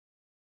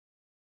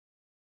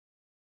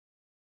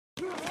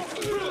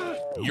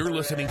You're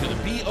listening to the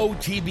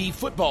BOTB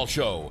Football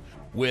Show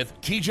with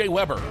TJ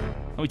Weber.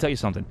 Let me tell you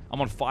something. I'm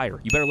on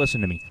fire. You better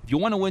listen to me. If you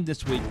want to win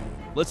this week,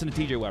 listen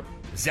to TJ Weber.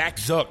 Zach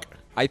Zook.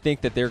 I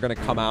think that they're going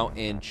to come out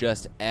and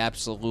just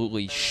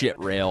absolutely shit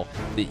rail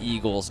the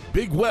Eagles.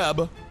 Big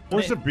Web.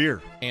 Where's the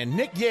beer? And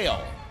Nick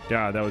Yale.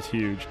 Yeah, that was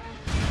huge.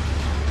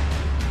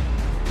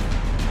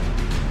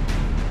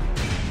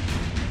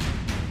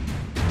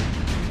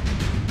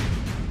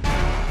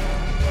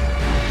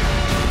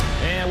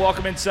 And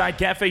welcome inside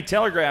Cafe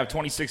Telegraph,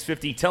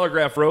 2650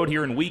 Telegraph Road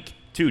here in Week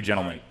 2,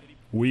 gentlemen.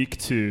 Week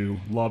 2.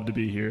 Love to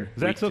be here.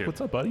 Zach Zook,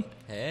 what's up, buddy?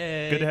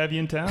 Hey. Good to have you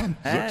in town.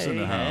 Zook's in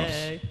the house.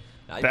 Hey.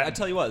 I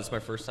tell you what, this is my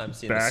first time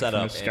seeing the Back from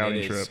setup, the scouting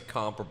and it is trip.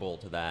 comparable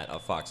to that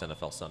of Fox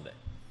NFL Sunday.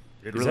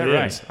 It Is really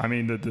that is. right? I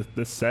mean,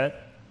 the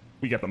set,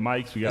 we got the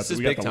mics, we got This is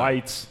the big time.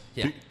 lights.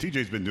 Yeah.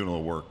 TJ's been doing a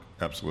little work.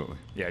 Absolutely.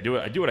 Yeah, I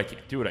do what I can.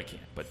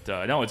 But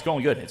no, it's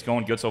going good. It's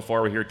going good so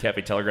far. We're here at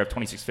Cafe Telegraph,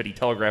 2650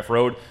 Telegraph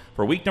Road.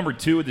 For week number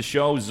 2 of the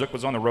show, Zook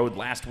was on the road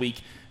last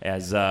week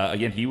as,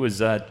 again, he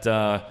was at,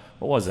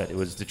 what was that? It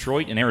was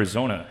Detroit and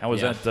Arizona. How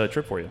was that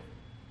trip for you?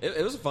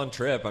 It was a fun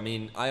trip. I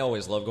mean, I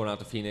always love going out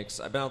to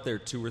Phoenix. I've been out there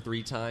 2 or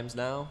 3 times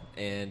now,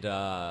 and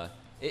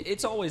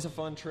it's always a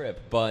fun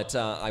trip. But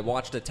I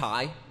watched a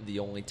tie, the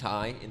only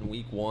tie in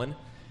week 1.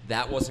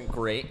 That wasn't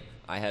great.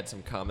 I had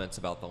some comments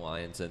about the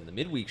Lions in the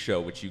midweek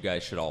show, which you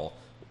guys should all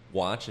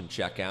watch and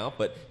check out.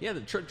 But, yeah,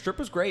 the trip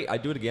was great.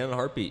 I'd do it again in a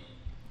heartbeat.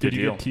 Did Good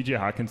you deal. get TJ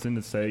Hawkinson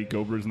to say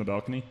 "Go Brewers" in the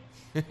balcony?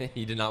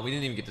 He did not. We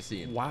didn't even get to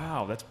see him.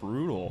 Wow, that's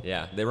brutal.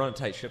 Yeah, they run a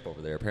tight ship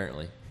over there,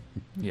 apparently.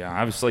 Yeah,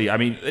 obviously. I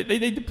mean,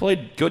 they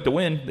played good to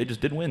win. They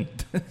just didn't win.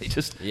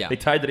 They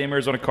tied the damn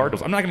Arizona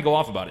Cardinals. I'm not going to go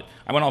off about it.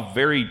 I went off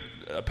very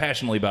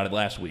passionately about it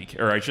last week,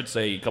 or I should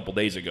say a couple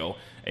days ago,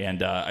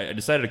 and I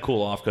decided to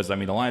cool off because, I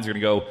mean, the Lions are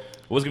going to go,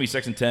 it was going to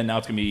be 6-10, now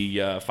it's going to be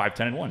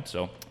 5-10-1,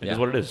 so it is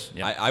what it is.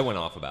 Yeah. I went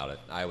off about it.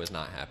 I was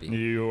not happy.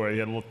 You had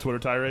a little Twitter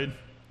tirade?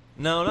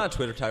 No, not a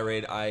Twitter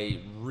tirade. I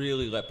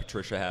really let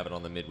Patricia have it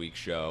on the midweek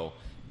show,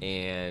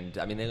 and,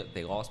 I mean,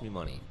 they lost me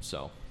money,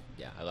 so...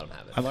 Yeah, I let them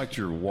have it. I liked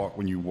your walk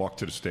when you walked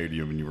to the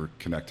stadium and you were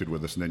connected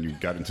with us, and then you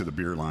got into the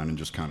beer line and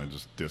just kind of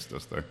just dissed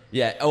us there.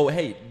 Yeah. Oh,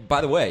 hey,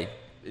 by the way,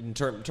 in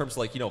terms of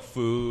like,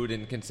 food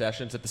and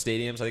concessions at the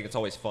stadiums, I think it's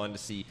always fun to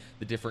see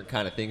the different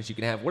kind of things you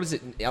can have. What is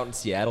it out in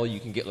Seattle? You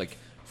can get like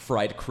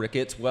fried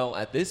crickets. Well,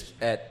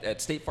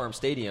 at State Farm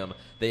Stadium,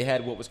 they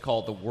had what was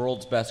called the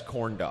world's best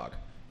corn dog.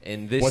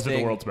 And this Was it the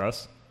thing- world's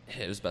best?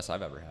 It was the best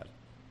I've ever had.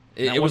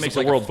 Now, It what was makes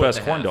like the a world's foot and best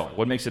a corn half. dog?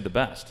 What makes it the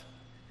best?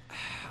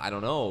 I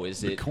don't know.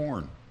 Is The it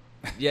corn.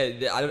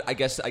 Yeah, I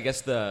guess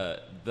the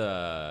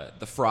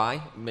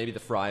fry, maybe the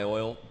fry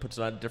oil puts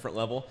it on a different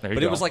level. There you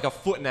But go. it was like a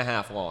foot and a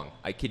half long.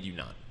 I kid you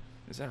not.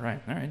 Is that right?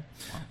 All right.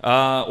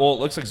 Well, it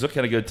looks like Zook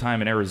had a good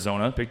time in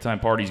Arizona. Big time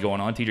parties going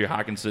on. TJ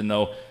Hawkinson,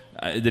 though,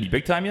 did he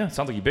big time you?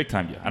 Sounds like he big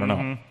timed you. I don't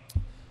know.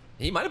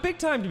 He might have big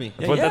timed me.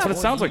 That's what it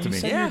sounds like to me.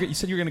 You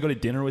said you were going to go to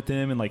dinner with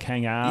him and like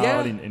hang out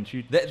Yeah. and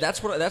shoot.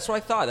 That's what I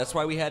thought. That's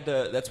why we had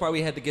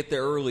to get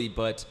there early.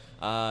 But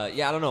I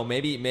don't know.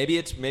 Maybe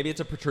it's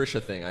a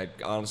Patricia thing. I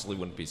honestly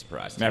wouldn't be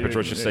surprised. Matt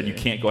Patricia said you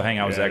can't go hang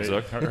out with Zach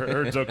Zook.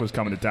 Heard Zook was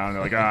coming to town.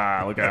 They're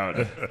like, look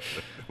out.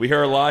 We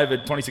here live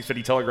at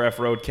 2650 Telegraph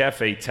Road,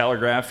 Cafe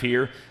Telegraph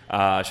here.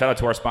 Shout out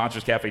to our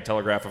sponsors, Cafe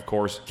Telegraph, of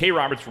course. K.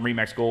 Roberts from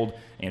Remax Gold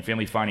and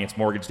Family Finance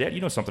Mortgage. Dad,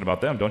 you know something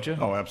about them, don't you?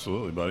 Oh,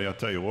 absolutely, buddy. I'll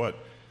tell you what.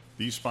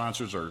 These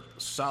sponsors are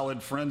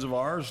solid friends of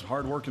ours,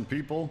 hardworking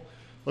people.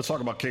 Let's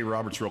talk about Kay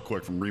Roberts real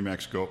quick from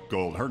Remax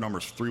Gold. Her number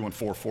is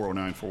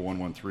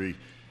 314-409-4113.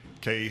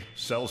 Kay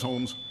sells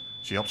homes.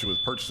 She helps you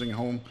with purchasing a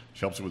home. She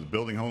helps you with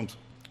building homes.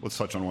 Let's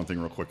touch on one thing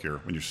real quick here.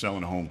 When you're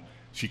selling a home,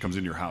 she comes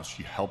into your house.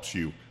 She helps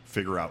you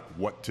figure out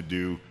what to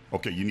do.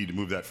 Okay, you need to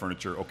move that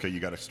furniture. Okay, you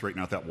got to straighten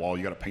out that wall.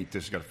 You got to paint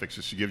this. You got to fix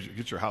this. She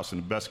gets your house in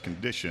the best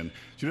condition.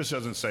 She just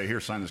doesn't say,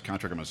 here, sign this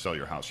contract. I'm going to sell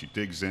your house. She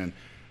digs in,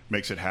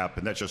 makes it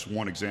happen. That's just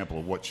one example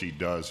of what she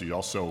does. She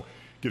also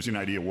gives you an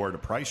idea where to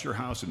price your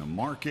house in the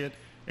market,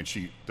 and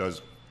she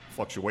does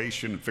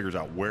fluctuation and figures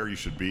out where you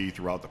should be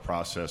throughout the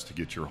process to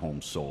get your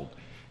home sold.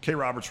 K.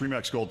 Roberts,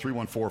 Remax Gold,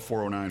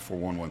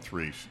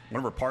 314-409-4113. One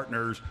of our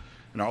partners,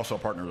 and also a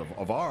partner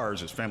of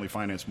ours, is Family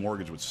Finance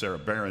Mortgage with Sarah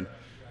Barron.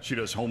 She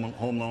does home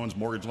loans,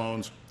 mortgage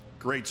loans,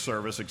 great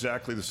service,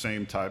 exactly the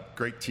same type,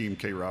 great team,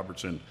 K.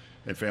 Robertson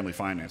and Family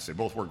Finance. They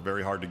both work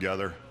very hard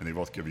together, and they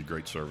both give you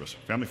great service.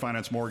 Family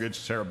Finance Mortgage,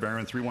 Sarah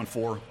Barron,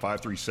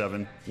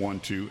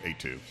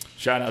 314-537-1282.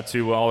 Shout out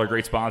to all our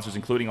great sponsors,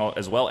 including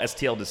as well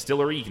STL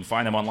Distillery. You can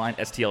find them online,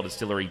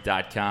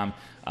 stldistillery.com.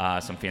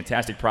 Some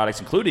fantastic products,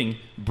 including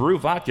Brew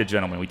Vodka,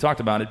 gentlemen. We talked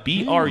about it.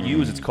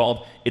 BRU, as it's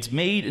called. It's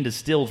made and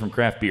distilled from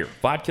craft beer.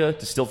 Vodka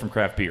distilled from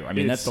craft beer. I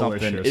mean, It's that's something.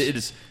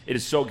 delicious. It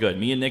is so good.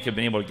 Me and Nick have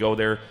been able to go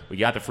there. We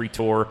got the free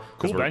tour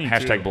because Cool we're venue,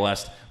 hashtag too.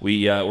 blessed.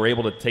 We were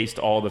able to taste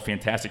all the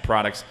fantastic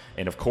products,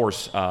 and of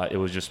course, it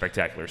was just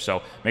spectacular.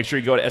 So make sure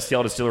you go to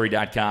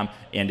stldistillery.com,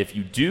 and if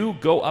you do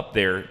go up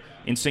there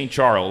in St.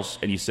 Charles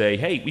and you say,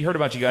 hey, we heard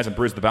about you guys on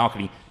Brews the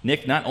Balcony,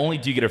 Nick, not only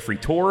do you get a free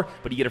tour,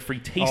 but you get a free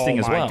tasting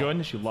as well. Oh, my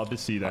goodness. You'd love to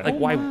see that. Like,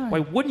 why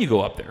wouldn't you go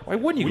up there? Why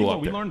wouldn't you go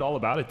up we there? learned all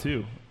about it,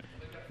 too.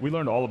 we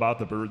learned all about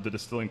the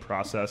distilling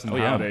process and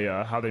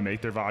how they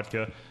make their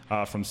vodka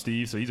from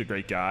Steve. So he's a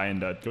great guy,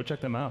 and go check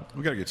them out.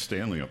 We got to get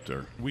Stanley up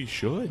there. We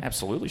should.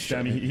 Absolutely should.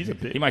 I mean,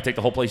 he might take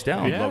the whole place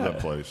down. I love that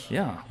place.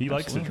 Yeah, he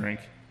likes to drink.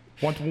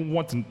 Once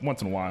in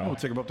a while. We'll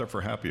take him up there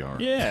for happy hour.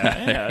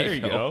 Yeah, there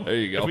you go. There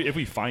you go. If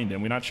we find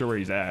him, we're not sure where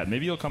he's at.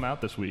 Maybe he'll come out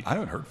this week. I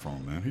haven't heard from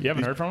him, man. You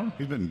haven't heard from him?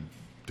 He's been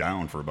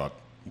down for about,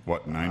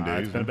 9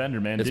 days? It's been a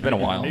bender, man. It's been a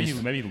while.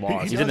 Maybe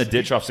lost. He's in the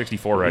ditch off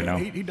 64 right now.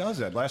 He does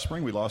that. Last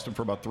spring, we lost him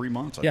for about 3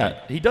 months. I think.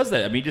 He does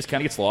that. I mean, he just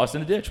kind of gets lost in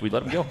the ditch. We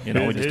let him go.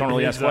 We just don't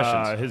really ask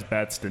questions. His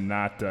bets did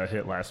not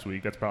hit last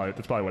week. That's probably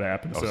what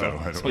happened.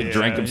 So he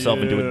drank himself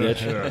into a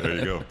ditch. There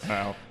you go.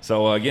 Wow.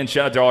 So, again,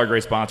 shout out to all our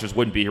great sponsors.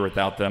 Wouldn't be here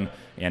without them.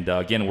 And,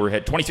 again, we're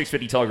at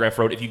 2650 Telegraph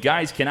Road. If you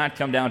guys cannot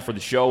come down for the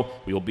show,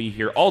 we will be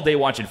here all day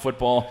watching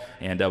football.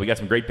 And we got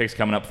some great picks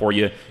coming up for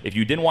you. If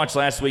you didn't watch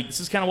last week, this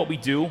is kind of what we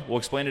do. We'll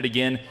explain it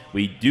again.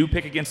 We do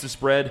pick against the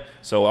spread.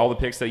 So all the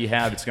picks that you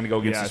have, it's going to go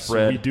against the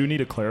spread. So we do need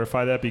to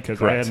clarify that because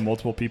Correct. I had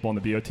multiple people in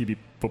the BOTB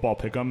football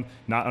pick'em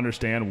not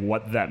understand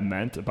what that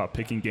meant about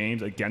picking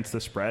games against the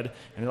spread.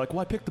 And they're like, well,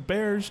 I picked the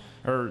Bears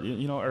or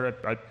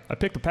I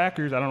picked the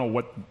Packers. I don't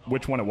know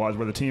which one it was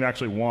where the team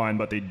actually won,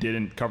 but they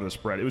didn't cover the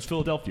spread. It was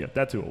Philadelphia.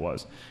 That's who it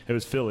was. It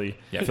was Philly.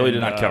 Yeah, Philly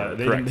did not cover.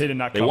 They Correct. did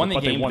not cover. They won the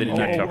but game, they but they did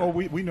not cover.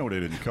 We know they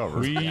didn't cover.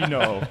 We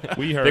know.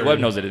 We heard. Big Web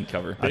knows they didn't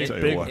cover.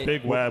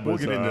 Big Web We'll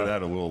was, get into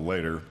that a little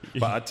later.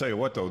 But I tell you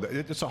what, though,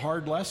 it's a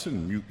hard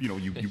lesson. You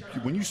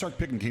when you start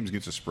picking games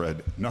against the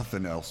spread,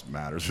 nothing else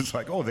matters. It's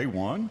like, oh, they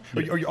won.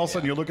 Or all of a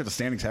sudden you look at the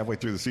standings halfway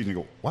through the season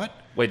and go, what?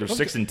 Wait, they're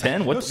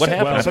 6-10. What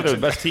happened? I thought they were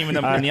the best team in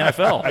the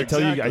NFL. I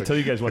tell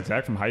you guys what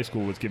Zach from high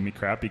school was giving me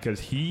crap because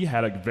he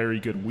had a very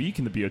good week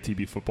in the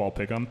BOTB football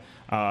pick'em.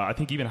 I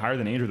think even higher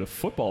than Andrew, the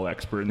football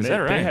expert. And Is that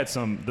right? They had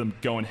them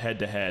going head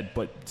to head.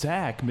 But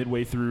Zach,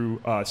 midway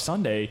through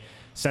Sunday,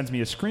 sends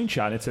me a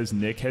screenshot and it says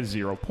Nick has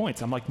 0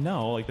 points. I'm like,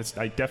 no,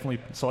 I definitely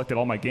selected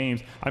all my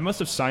games. I must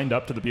have signed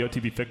up to the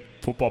BOTB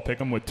football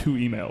pick'em with 2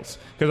 emails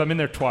because I'm in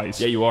there twice.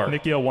 Yeah, you are.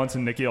 Nicky L once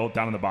and Nicky L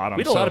down on the bottom.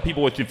 We had a lot of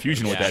people with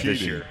confusion with that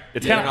this year.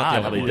 It's kind of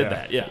odd how they did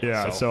that.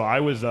 Yeah. So I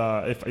was.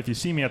 If you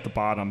see me at the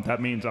bottom, that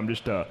means I'm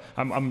just.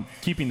 I'm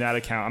keeping that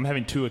account. I'm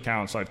having 2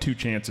 accounts. So I have 2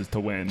 chances to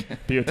win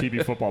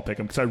BOTB football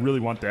pick'em because I really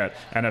want that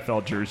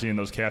NFL jersey and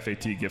those Cafe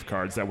Tea gift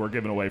cards that we're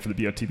giving away for the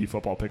BOTB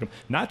football pick'em.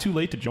 Not too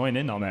late to join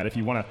in on that if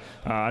you want to.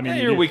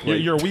 You're a week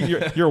late.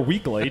 You're a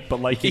week late,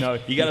 but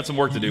you got some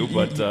work to do.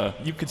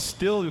 But you could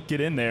still get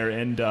in there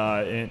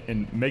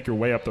and make your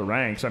way up the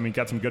ranks. I mean,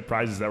 got some good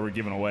prizes that we're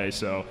giving away.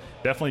 So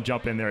definitely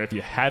jump in there if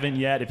you haven't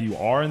yet. If you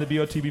are in the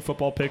BOTB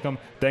football pick'em,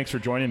 thanks for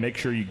joining. Make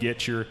sure you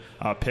get your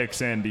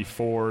picks in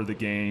before the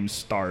games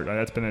start.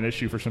 That's been an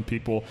issue for some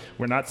people.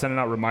 We're not sending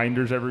out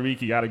reminders every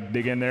week. You got to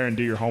dig in there and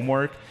do your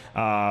homework.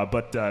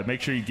 But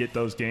make sure you get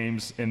those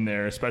games in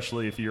there,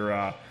 especially if you're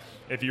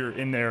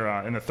in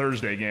there in the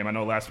Thursday game. I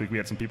know last week we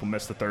had some people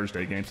miss the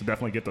Thursday game, so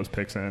definitely get those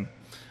picks in.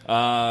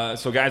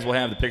 So, guys, we'll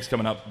have the picks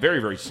coming up very,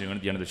 very soon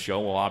at the end of the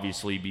show. We'll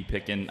obviously be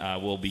picking,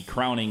 we'll be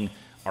crowning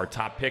our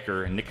top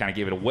picker, and Nick kind of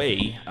gave it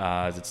away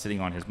as it's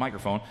sitting on his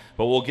microphone.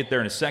 But we'll get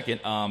there in a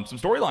second. Some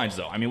storylines,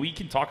 though. I mean, we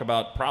can talk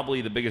about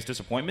probably the biggest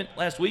disappointment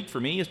last week for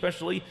me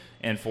especially,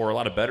 and for a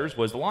lot of bettors,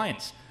 was the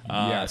Lions.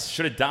 Yes.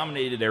 Should have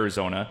dominated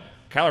Arizona.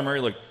 Kyler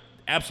Murray looked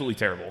absolutely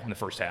terrible in the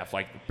first half.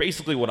 Like,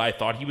 basically what I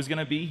thought he was going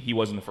to be, he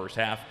was in the first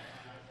half.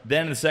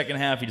 Then in the second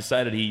half, he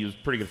decided he was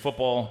pretty good at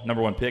football,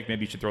 number 1 pick,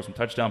 maybe he should throw some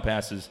touchdown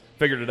passes,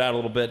 figured it out a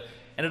little bit,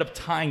 ended up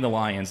tying the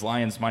Lions.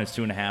 Lions minus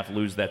 2.5,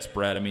 lose that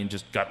spread. I mean,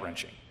 just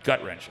gut-wrenching.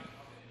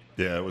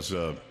 Yeah, it was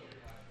a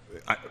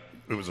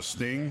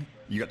sting.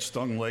 You got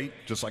stung late,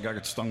 just like I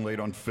got stung late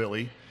on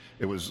Philly.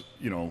 It was,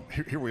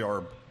 here we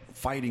are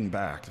fighting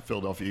back, the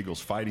Philadelphia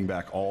Eagles fighting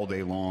back all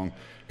day long,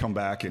 come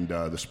back, and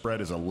the spread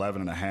is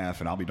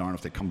 11.5, and I'll be darned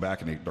if they come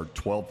back and they're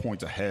 12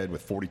 points ahead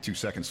with 42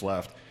 seconds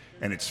left,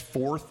 and it's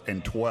 4th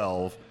and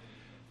 12,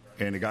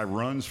 and the guy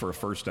runs for a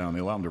first down. They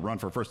allow him to run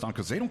for a first down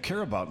because they don't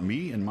care about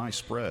me and my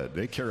spread.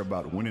 They care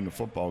about winning the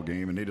football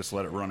game, and they just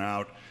let it run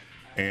out,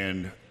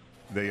 and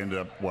they ended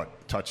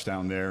up,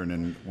 touchdown there, and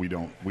then we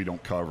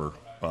don't cover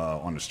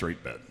on the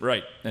straight bet.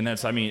 Right, and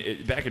that's,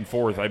 back and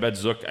forth. I bet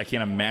Zook, I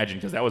can't imagine,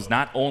 because that was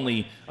not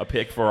only a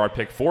pick for our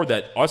pick 4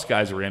 that us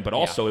guys were in, but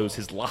also it was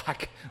his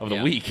lock of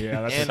the week.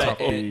 Yeah, that's a tough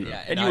beat.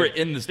 And you were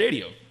in the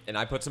stadium. And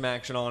I put some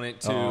action on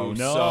it, too. Oh,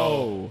 no.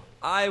 So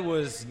I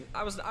wasn't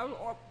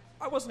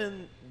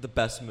in the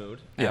best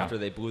mood after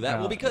they blew that. Yeah.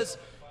 Well, because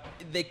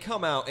they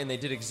come out and they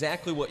did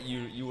exactly what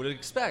you would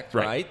expect,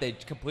 right? They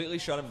completely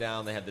shut him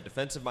down. They had the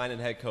defensive-minded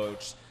head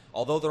coach.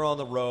 Although they're on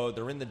the road,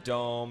 they're in the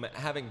Dome.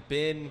 Having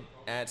been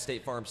at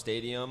State Farm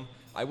Stadium,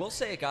 I will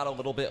say it got a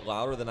little bit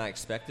louder than I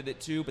expected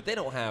it to, but they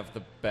don't have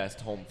the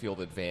best home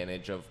field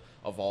advantage of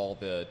of all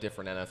the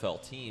different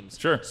NFL teams.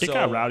 Sure. It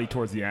got rowdy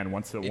towards the end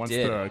once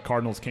the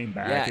Cardinals came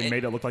back and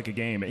made it look like a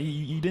game.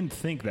 You didn't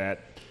think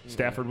that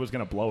Stafford was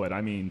going to blow it.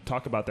 I mean,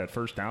 talk about that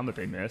first down that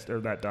they missed,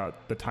 or that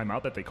the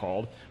timeout that they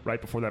called right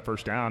before that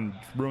first down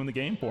ruined the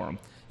game for them.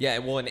 Yeah,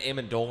 well, and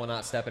Amendola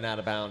not stepping out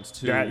of bounds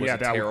too was a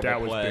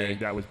terrible play.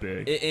 That was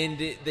big.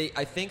 And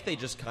I think they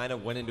just kind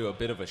of went into a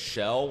bit of a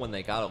shell when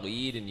they got a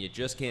lead, and you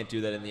just can't do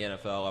that in the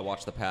NFL. I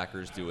watched the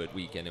Packers do it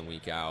week in and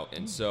week out,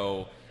 and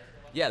so.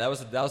 Yeah, that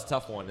was a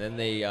tough one. And then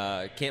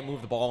they can't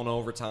move the ball in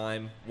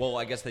overtime. Well,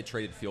 I guess they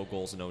traded field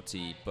goals in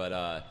OT,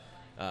 but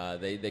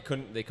they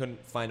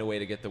couldn't find a way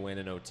to get the win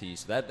in OT.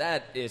 So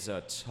that is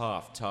a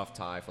tough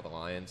tie for the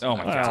Lions. Oh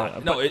my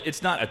God! No,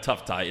 it's not a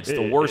tough tie. It's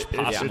the worst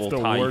possible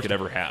tie you could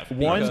ever have.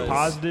 One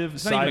positive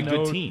side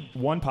note.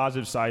 One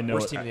positive side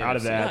note out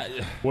of that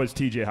was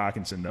T.J.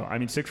 Hawkinson, though. I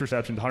mean, 6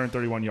 receptions,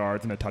 131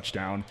 yards, and a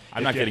touchdown.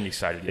 I'm not getting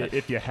excited yet.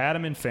 If you had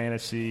him in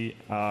fantasy,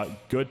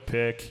 good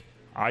pick.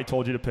 I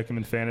told you to pick him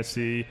in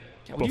fantasy.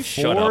 Will you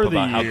shut up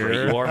about how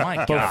great you are?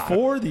 My God.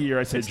 Before the year,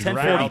 I said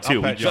draft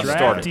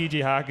T.J.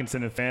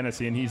 Hawkinson in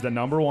fantasy, and he's the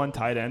number 1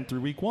 tight end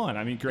through week 1.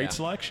 I mean, great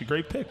selection,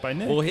 great pick by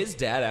Nick. Well, his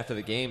dad after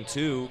the game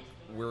too.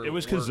 It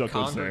was because Zook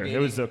was there. It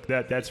was Zook.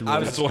 That's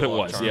what it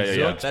was. Yeah.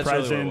 Zook's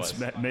presence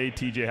made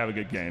TJ have a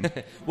good game.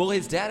 Well,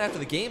 his dad after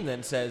the game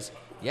then says,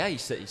 yeah, he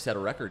set a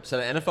record, set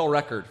an NFL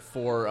record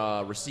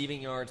for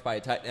receiving yards by a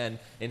tight end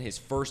in his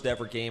first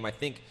ever game. I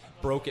think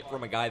broke it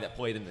from a guy that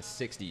played in the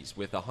 60s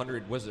with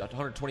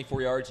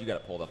 124 yards? You got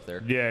it pulled up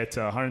there. Yeah, it's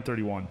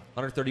 131.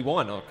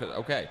 131.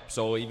 Okay,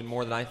 so even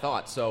more than I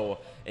thought. So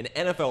an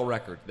NFL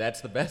record. That's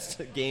the best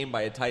game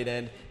by a tight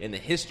end in the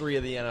history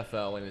of the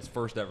NFL in his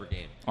first ever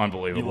game.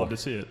 Unbelievable. You love to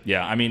see it.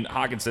 Yeah, I mean,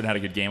 Hawkinson had a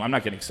good game. I'm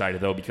not getting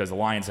excited, though, because the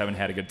Lions haven't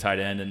had a good tight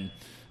end, and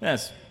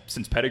that's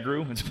since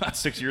Pettigrew. It's about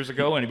 6 years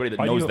ago. Anybody that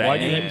knows that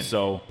name.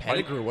 So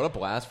Pettigrew, what a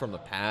blast from the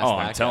past. Oh,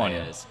 I'm telling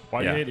you.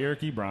 Why do you hate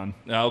Eric Ebron?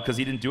 No, because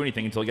he didn't do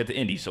anything until he got to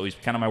Indy, so he's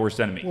kind of my worst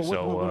enemy.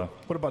 Well,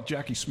 what about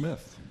Jackie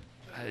Smith?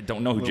 I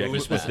don't know who Jackie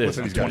Smith is.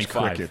 I'm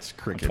 25. Crickets,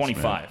 I'm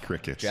 25.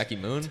 Crickets. Jackie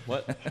Moon?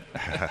 What?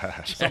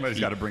 Somebody's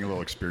got to bring a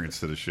little experience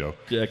to the show.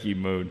 Jackie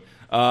Moon.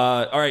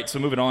 All right, so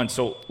moving on.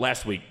 So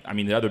last week, I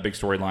mean, the other big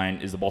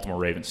storyline is the Baltimore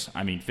Ravens.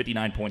 I mean,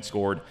 59 points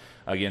scored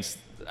against,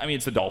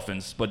 it's the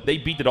Dolphins, but they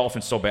beat the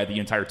Dolphins so bad the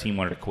entire team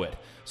wanted to quit.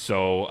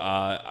 So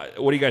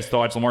what are you guys'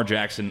 thoughts? Lamar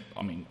Jackson,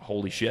 I mean,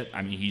 holy shit.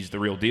 I mean, he's the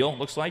real deal,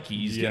 looks like.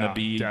 He's going to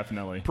be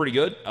definitely pretty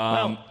good.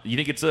 You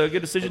think it's a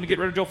good decision to get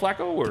rid of Joe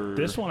Flacco? Or?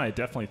 This one I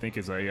definitely think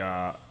is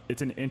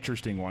it's an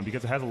interesting one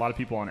because it has a lot of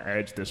people on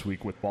edge this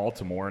week with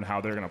Baltimore and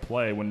how they're going to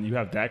play when you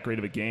have that great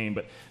of a game.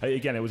 But,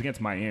 again, it was against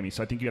Miami,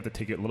 so I think you have to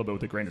take it a little bit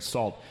with a grain of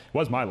salt. It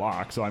was my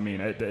lock, so, I mean,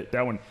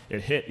 that one,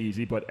 it hit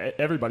easy. But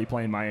everybody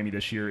playing Miami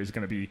this year is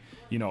going to be,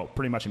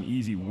 pretty much an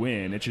easy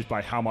win. It's just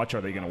by how much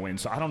are they going to win.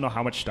 So I don't know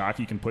how much stock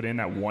you can put in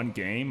that one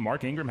game.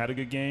 Mark Ingram had a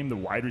good game. The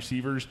wide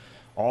receivers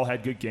all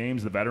had good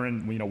games. The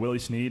veteran, Willie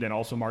Snead and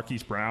also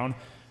Marquise Brown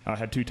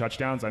had 2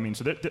 touchdowns. I mean,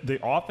 so the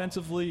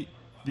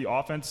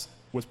offense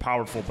was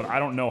powerful, but I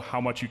don't know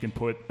how much you can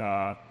put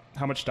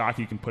how much stock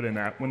you can put in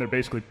that when they're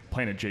basically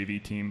playing a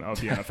JV team of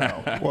the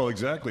NFL. Well,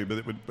 exactly.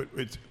 But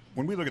it's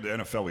when we look at the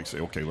NFL, we say,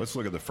 okay, let's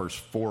look at the first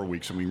 4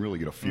 weeks and we really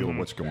get a feel of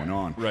what's going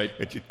on. Right.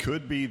 It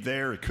could be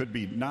there. It could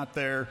be not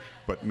there.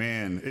 But,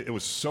 man, it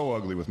was so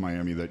ugly with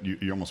Miami that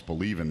you almost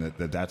believe in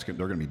they're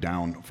going to be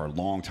down for a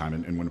long time.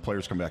 And when the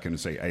players come back in and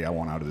say, hey, I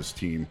want out of this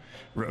team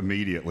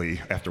immediately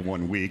after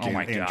 1 week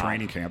in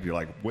training camp, you're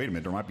like, wait a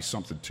minute, there might be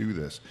something to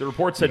this. The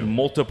report said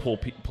multiple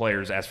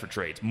players asked for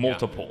trades.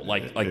 Multiple. Yeah.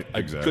 Like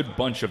exactly. A good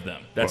bunch of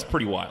them. That's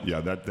pretty wild.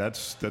 Yeah,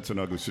 that's an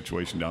ugly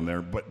situation down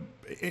there. But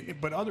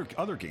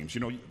other games,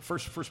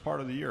 first part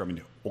of the year, I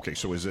mean, okay,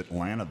 so is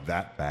Atlanta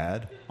that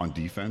bad on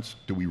defense?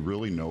 Do we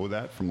really know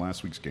that from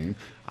last week's game?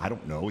 I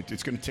don't know.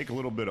 It's going to take a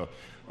little bit of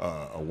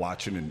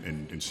watching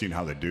and seeing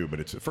how they do. But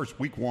it's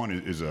week 1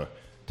 is a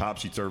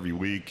topsy-turvy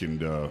week,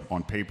 and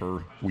on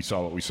paper we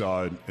saw what we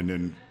saw, and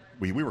then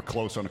we were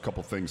close on a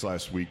couple things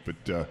last week.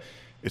 But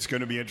it's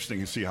going to be interesting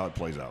to see how it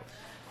plays out.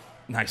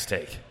 Nice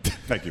take.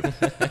 Thank you.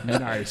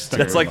 Nice.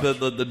 That's like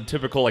the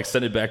typical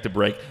send it back to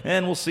break,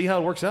 and we'll see how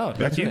it works out.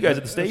 Back to you guys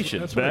at the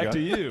station. That's back to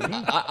you.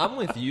 I'm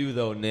with you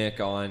though,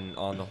 Nick, on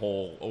the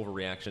whole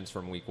overreactions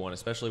from week 1,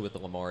 especially with the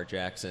Lamar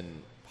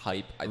Jackson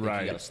hype. I think you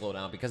got to slow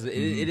down because it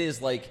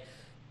is like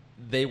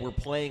they were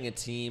playing a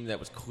team that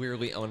was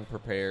clearly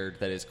unprepared,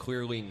 that is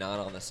clearly not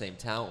on the same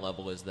talent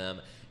level as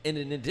them. And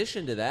in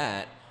addition to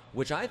that,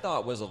 which I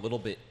thought was a little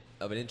bit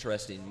of an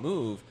interesting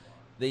move,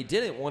 they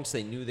didn't, once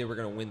they knew they were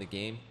going to win the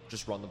game,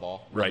 just run the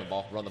ball, run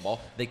the ball.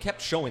 They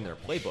kept showing their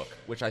playbook,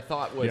 which I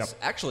thought was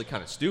actually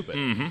kind of stupid.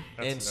 Mm-hmm.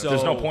 And so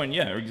there's no point.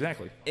 Yeah,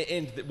 exactly.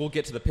 And we'll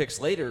get to the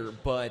picks later,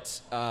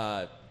 but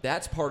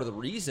that's part of the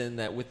reason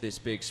that with this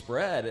big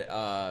spread,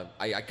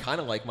 I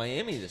kind of like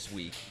Miami this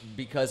week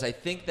because I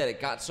think that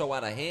it got so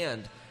out of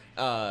hand.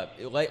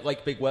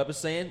 Like Big Web is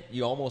saying,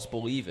 you almost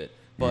believe it.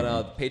 But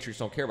the Patriots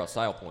don't care about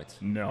style points.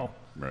 No.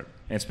 Right.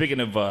 And speaking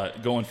of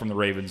going from the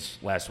Ravens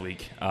last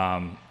week,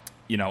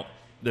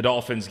 the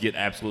Dolphins get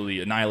absolutely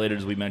annihilated,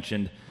 as we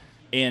mentioned.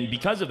 And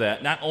because of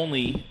that, not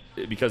only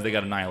because they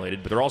got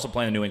annihilated, but they're also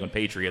playing the New England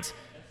Patriots.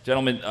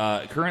 Gentlemen,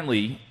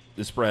 currently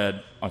the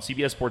spread on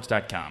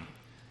CBSSports.com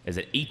is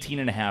at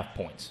 18.5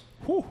 points.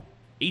 Whew.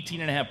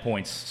 18.5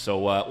 points. So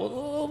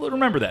we'll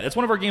remember that. That's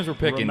one of our games we're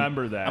picking.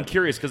 Remember that. I'm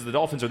curious because the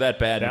Dolphins are that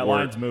bad. That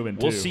line's moving,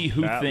 too. We'll see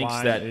who thinks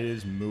line that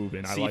is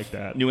moving. I like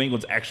that. New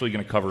England's actually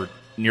going to cover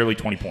nearly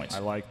 20 points. I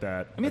like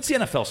that. I mean, it's the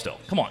NFL still.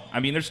 Come on. I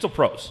mean, they're still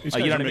pros. These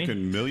you guys know are what I making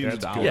mean? millions of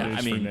That's dollars. good. Yeah,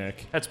 I for mean,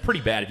 Nick. that's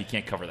pretty bad if you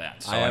can't cover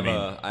that. So,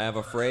 I have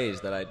a phrase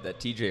that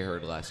TJ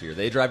heard last year.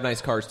 They drive nice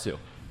cars too.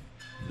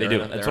 They do.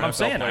 They're That's what I'm NFL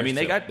saying. I mean,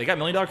 they players, got $1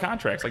 million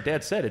contracts, like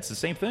Dad said. It's the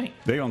same thing.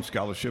 They own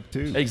scholarship,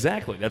 too.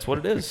 Exactly. That's what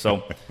it is.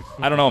 So,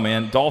 I don't know,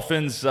 man.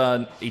 Dolphins,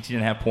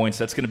 18.5 points.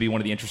 That's going to be one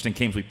of the interesting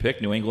games we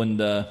pick. New England,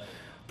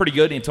 pretty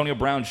good. Antonio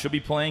Brown should be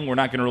playing. We're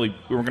not going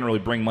to really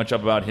bring much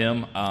up about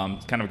him.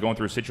 Kind of going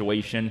through a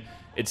situation.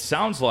 It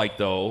sounds like,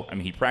 though, I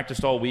mean, he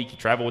practiced all week. He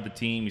traveled with the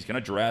team. He's going to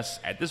dress.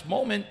 At this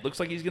moment, looks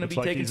like he's going to be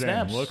taking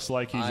snaps. Looks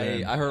like he's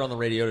in. I heard on the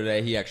radio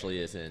today he actually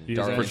is in. He's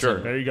Darwin in. For sure.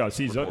 There you go.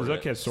 See, Zook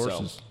reported has it.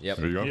 sources. So, yep.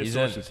 There you go. He has He's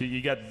sources. in.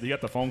 You got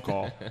the phone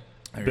call. There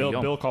you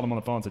go. Bill called him on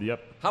the phone and said, "Yep."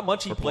 How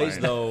much he plays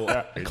playing. though?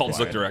 Yeah, he's Called Zook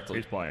playing. directly.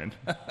 He's playing.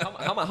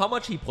 How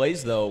much he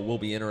plays though will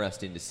be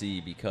interesting to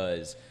see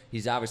because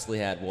he's obviously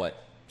had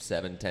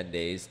 7-10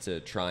 days to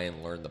try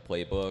and learn the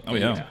playbook. Oh,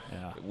 yeah.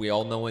 Yeah. We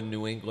all know in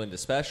New England,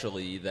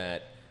 especially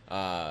that.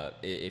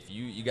 If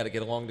you got to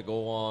get along to go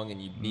along and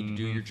you need to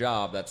do your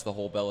job, that's the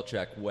whole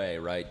Belichick way,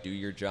 right? Do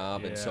your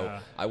job. And so Yeah.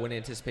 I wouldn't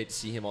anticipate to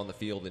see him on the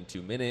field in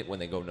 2 minutes when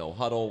they go no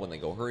huddle, when they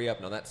go hurry up.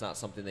 Now, that's not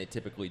something they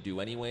typically do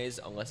anyways,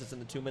 unless it's in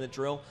the 2-minute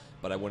drill,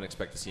 but I wouldn't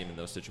expect to see him in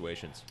those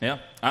situations. Yeah.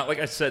 Like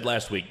I said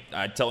last week,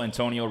 I'd tell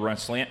Antonio, run a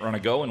slant, run a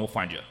go, and we'll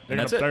find you. They're And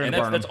that's gonna- it. they're And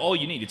gonna burn that's him. all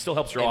you need. It still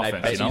helps your And I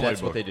offense. bet You you know?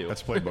 that's what they do.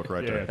 That's playbook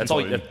right Yeah, there. That's all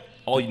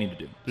you need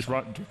to do. Just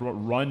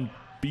run,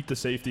 beat the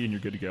safety, and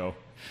you're good to go.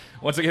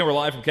 Once again, we're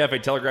live from Cafe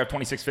Telegraph,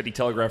 2650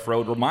 Telegraph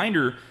Road.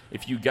 Reminder,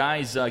 if you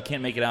guys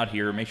can't make it out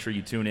here, make sure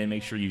you tune in.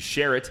 Make sure you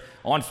share it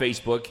on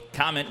Facebook.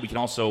 Comment. We can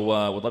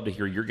also would love to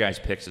hear your guys'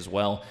 picks as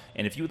well.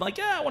 And if you would like,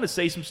 I want to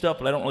say some stuff,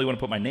 but I don't really want to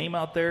put my name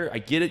out there. I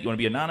get it. You want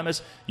to be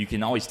anonymous. You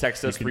can always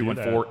text us, You can do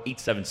that.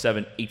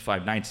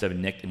 314-877-8597,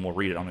 Nick, and we'll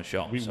read it on the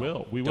show. We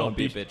will. Don't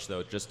be a bitch,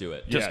 though. Just do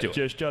it. Just do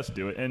it. Just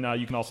do it. And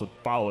you can also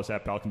follow us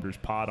at Falcon Brews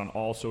Pod on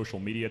all social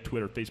media,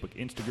 Twitter, Facebook,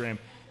 Instagram,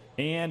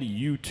 and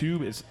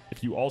YouTube. Is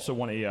if you also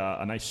want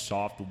a nice,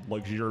 soft,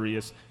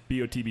 luxurious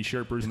BOTB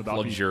shirt, Brews in the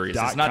Balcony. Luxurious.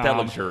 It's not that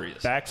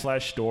luxurious.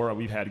 /store.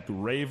 We've had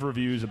rave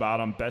reviews about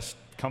them. Best,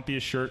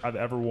 comfiest shirt I've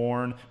ever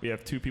worn. We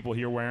have 2 people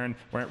here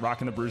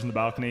rocking the Brews in the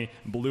Balcony.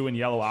 Blue and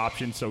yellow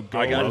options. So go.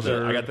 I got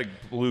the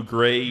blue,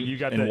 gray,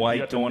 and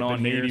white going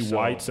on here. Navy so,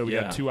 white. So we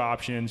yeah. got 2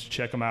 options.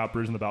 Check them out.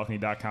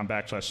 BrewsInTheBalcony.com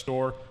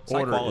 /store. high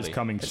Order quality. is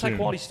coming It's soon. high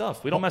quality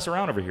stuff. We don't mess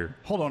around over here.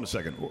 Hold on a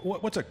second.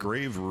 What's a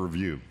grave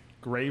review?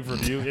 Grave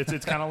review.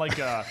 It's kind of like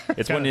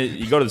It's when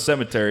you go to the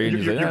cemetery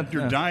and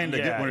You're dying to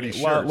get one of these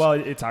shirts. Well,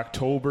 it's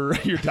October.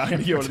 You're dying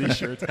to get one of these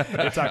shirts.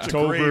 It's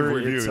October. grave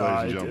review, it's,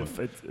 ladies and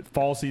gentlemen. it's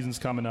fall season's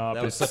coming up.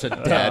 That was It's, such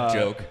a dad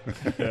joke.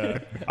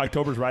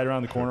 October's right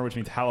around the corner, which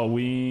means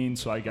Halloween.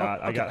 So I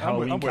got Okay, I'm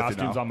Halloween with you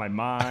costumes now. on my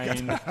mind.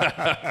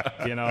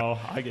 You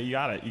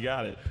got it. You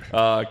got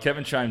it.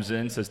 Kevin chimes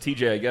in, says,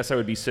 TJ, I guess I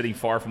would be sitting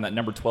far from that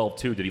number 12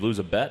 too. Did he lose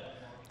a bet?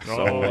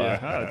 So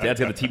yeah. Dad's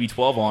got the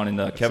TB12 on,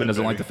 and Kevin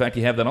doesn't like the fact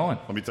you have that on.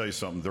 Let me tell you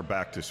something. They're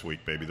back this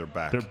week, baby. They're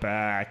back. They're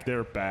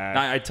back.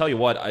 I tell you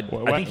what, I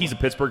think he's a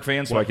Pittsburgh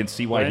fan, so I can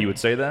see why he would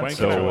say that. When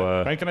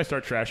can I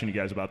start trashing you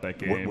guys about that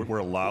game? We're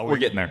allowing. We're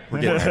getting there.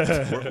 We're getting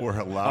there. we're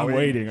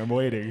allowing. I'm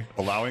waiting.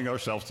 Allowing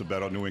ourselves to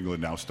bet on New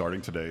England now,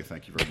 starting today.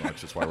 Thank you very much.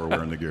 That's why we're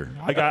wearing the gear.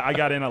 I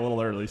got in a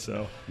little early,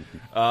 so.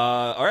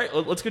 All right,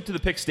 let's get to the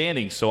pick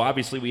standings. So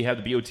obviously we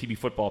have the BOTB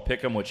football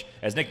pick'em, which,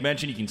 as Nick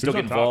mentioned, you can still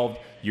get on top? involved.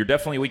 You're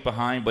definitely a week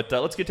behind, but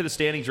let's get to the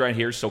standings right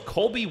here. So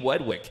Colby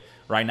Wedwick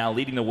right now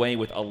leading the way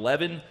with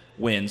 11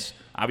 wins.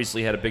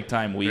 Obviously had a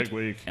big-time week. Big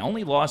week. And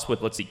only lost with,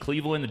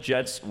 Cleveland, the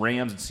Jets,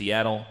 Rams, and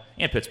Seattle,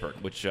 and Pittsburgh,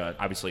 which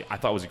obviously I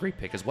thought was a great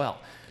pick as well.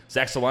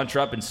 Zach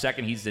Solentrup in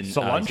second. He's in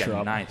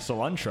Solentrup. ninth.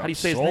 Solentrup. How do you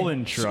say his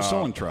name?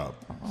 Solentraub.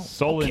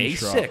 Okay,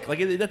 sick.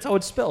 That's how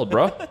it's spelled,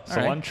 bro. All right.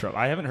 Solentrup.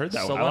 I haven't heard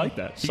that one. I like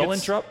that.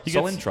 Solentrup?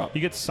 He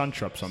gets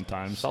Suntrup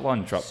sometimes.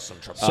 Solentrup.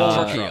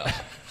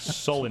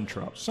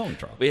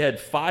 Solentrup. We had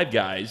 5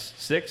 guys,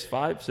 6.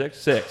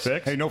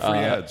 Hey, no free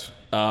ads.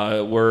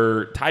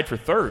 We're tied for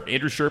third.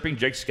 Andrew Sherping,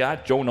 Jake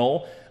Scott, Joe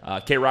Knoll,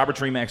 K. Roberts,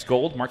 Remax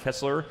Gold, Mark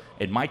Hessler,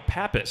 and Mike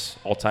Pappas,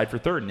 all tied for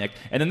third, Nick.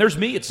 And then there's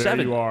me at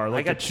 7. you are. I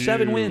Look got at you.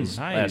 7 wins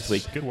Nice. last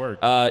week. Good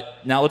work.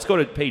 Now let's go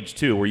to page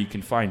 2 where you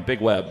can find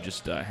Big Web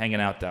just hanging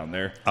out down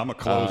there. I'm a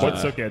closer.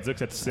 What's Zook at?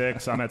 Zook's at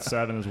 6. I'm at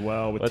 7 as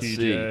well with Let's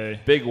TJ.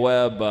 see. Big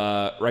Web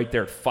right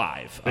there at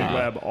 5. Big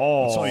Web.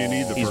 All. That's all you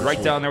need. He's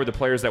right down there with the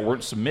players that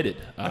weren't submitted.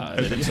 They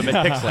didn't submit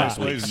picks last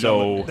week. Ladies and So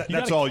gentlemen,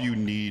 that's all you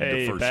need.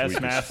 Hey, the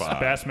first week is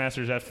 5.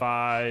 Bassmaster's at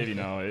 5.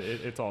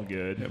 It's all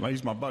good. Yeah,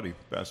 he's my buddy,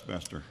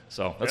 Bassmaster.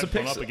 So that's a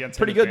Going pick. up against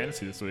Pretty him in good.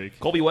 fantasy this week.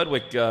 Colby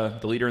Wedwick, the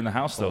leader in the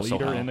house, though. Leader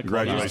somehow. in the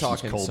club. He was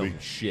Congratulations, talking Colby. some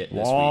shit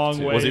this Long week,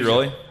 too. way. Was he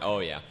really? Oh,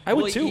 yeah. I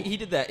would, Well, too. He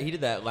did that. He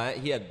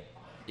had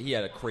he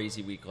had a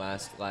crazy week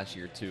last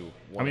year too.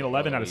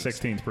 11 out of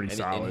 16 is pretty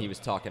solid. And he was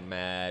talking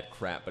mad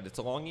crap, but it's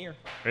a long year.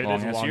 It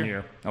is a long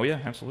year. Oh yeah,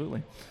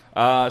 absolutely.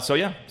 So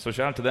shout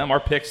out to them. Our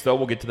picks, though,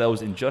 we'll get to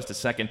those in just a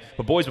second.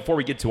 But boys, before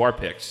we get to our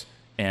picks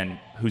and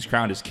who's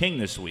crowned as king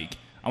this week,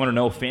 I want to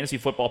know fantasy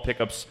football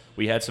pickups.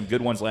 We had some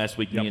good ones last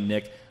week, me and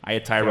Nick. I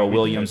had Tyrell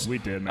Williams. We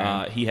did,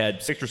 man. He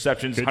had 6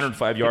 receptions,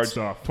 105 yards,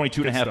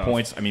 22.5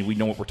 points. I mean, we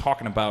know what we're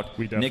talking about.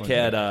 Nick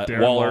had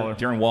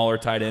Darren Waller,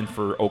 tight end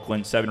for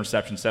Oakland, 7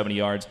 receptions, 70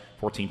 yards,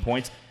 14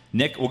 points.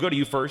 Nick, we'll go to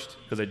you first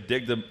because I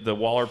dig the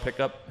Waller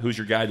pickup. Who's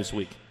your guy this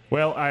week?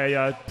 Well,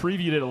 I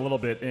previewed it a little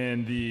bit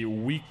in the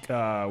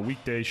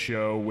weekday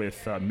show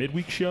with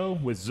midweek show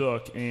with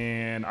Zook,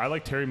 and I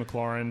like Terry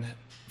McLaurin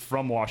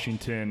from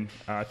Washington.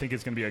 I think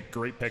it's going to be a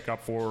great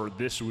pickup for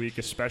this week,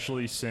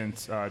 especially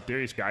since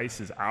Darius Geis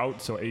is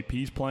out, so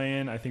AP's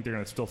playing. I think they're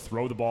going to still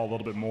throw the ball a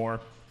little bit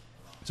more.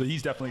 So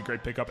he's definitely a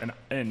great pickup.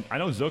 And I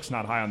know Zook's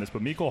not high on this,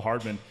 but Mecole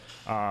Hardman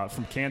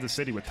from Kansas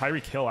City with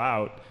Tyreek Hill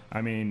out,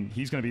 I mean,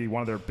 he's going to be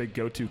one of their big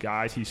go-to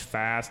guys. He's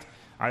fast.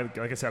 Like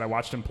I said, I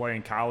watched him play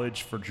in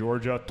college for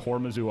Georgia, tore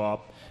Mizzou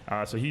up.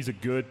 So he's a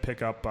good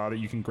pickup that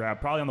you can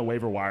grab probably on the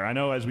waiver wire. I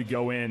know as we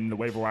go in, the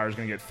waiver wire is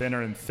going to get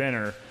thinner and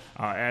thinner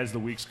as the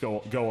weeks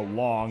go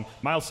along.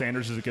 Miles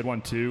Sanders is a good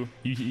one, too.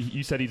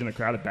 You said he's in a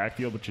crowded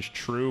backfield, which is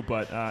true,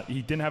 but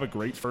he didn't have a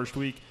great first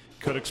week.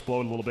 Could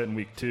explode a little bit in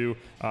week 2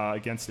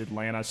 against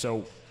Atlanta.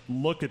 So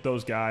look at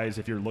those guys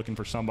if you're looking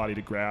for somebody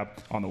to grab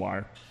on the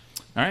wire.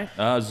 All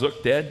right.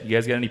 Zook, Dad, you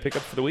guys got any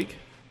pickups for the week?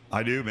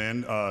 I do,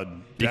 man.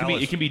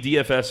 It can be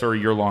DFS or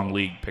year-long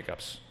league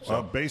pickups.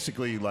 So.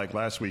 Basically, like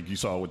last week, you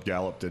saw what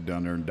Gallup did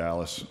down there in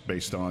Dallas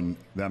based on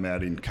them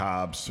adding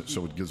Cobbs,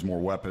 so it gives more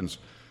weapons.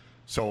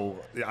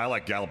 So I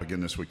like Gallup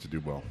again this week to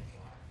do well.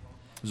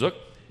 Zook?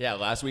 Yeah,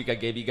 last week I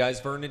gave you guys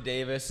Vernon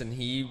Davis, and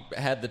he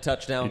had the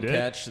touchdown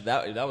catch.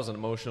 That was an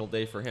emotional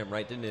day for him,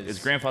 right? Didn't it? His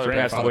grandfather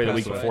passed away the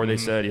week before, they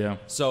said, yeah.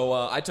 So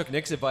I took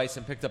Nick's advice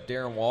and picked up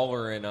Darren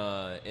Waller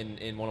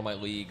in one of my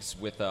leagues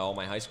with all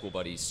my high school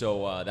buddies.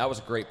 So that was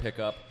a great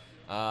pickup.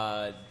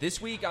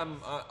 This week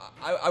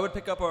I would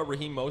pick up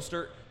Raheem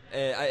Mostert.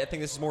 I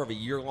think this is more of a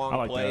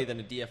year-long play than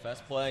a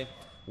DFS play.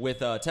 With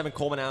Tevin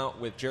Coleman out,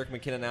 with Jerick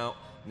McKinnon out,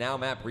 now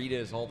Matt Breida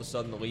is all of a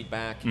sudden the lead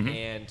back,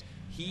 and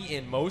he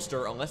and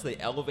Mostert, unless they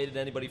elevated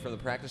anybody from the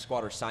practice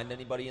squad or signed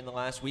anybody in the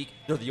last week,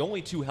 they're the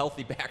only 2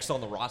 healthy backs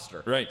on the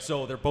roster. Right.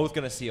 So they're both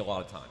going to see a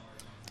lot of time.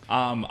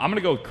 I'm going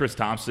to go with Chris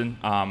Thompson.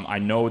 I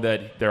know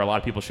that there are a lot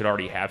of people should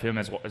already have him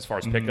as far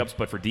as pickups,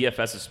 but for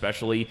DFS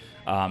especially,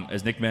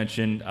 as Nick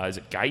mentioned, is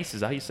it Geis?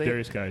 Is that how you say it?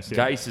 Darius Geis.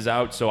 Yeah. Geis is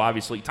out, so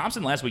obviously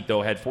Thompson last week,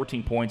 though, had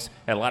 14 points,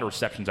 had a lot of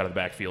receptions out of the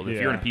backfield. If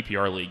you're in a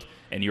PPR league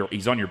and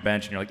he's on your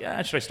bench and you're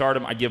like, should I start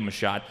him? I give him a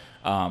shot.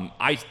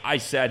 I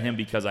sat him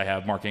because I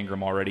have Mark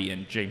Ingram already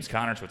and James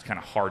Conner, so it's kind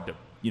of hard to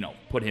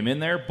put him in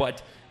there.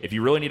 But if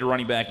you really need a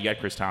running back, you got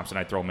Chris Thompson.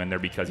 I'd throw him in there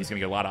because he's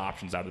going to get a lot of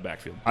options out of the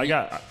backfield.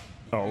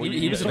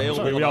 He was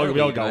available. We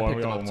all got one. I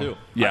picked him up too.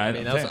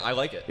 Yeah, I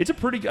like it. It's a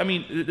pretty. I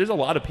mean, there's a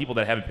lot of people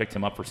that haven't picked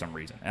him up for some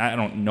reason. I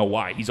don't know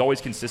why. He's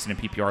always consistent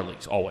in PPR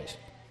leagues. Always.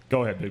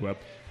 Go ahead, Big Web.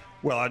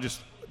 Well, I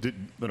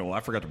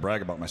forgot to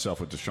brag about myself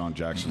with Deshaun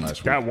Jackson last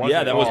week. That was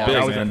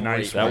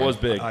big. That was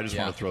big. I just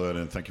want to throw that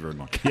in. Thank you very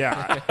much.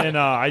 Yeah, and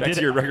That's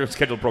your regular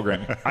scheduled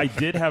programming. I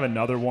did have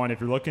another one.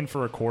 If you're looking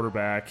for a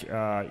quarterback,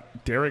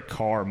 Derek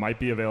Carr might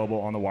be available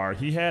on the wire.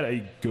 He had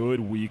a good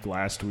week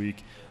last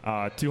week,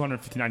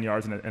 259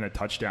 yards and a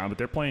touchdown. But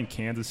they're playing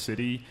Kansas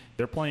City.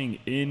 They're playing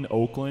in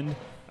Oakland.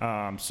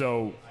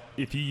 So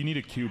if you need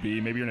a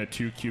QB, maybe you're in a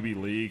 2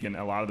 QB league and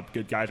a lot of the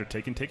good guys are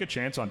take a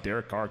chance on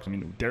Derek Carr. I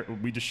mean,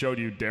 we just showed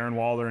you Darren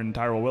Waller and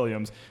Tyrell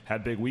Williams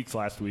had big weeks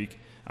last week.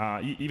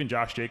 Even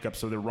Josh Jacobs.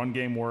 So their run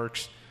game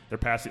works. Their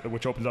passing,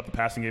 which opens up the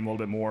passing game a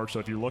little bit more. So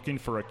if you're looking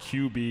for a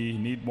QB,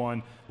 need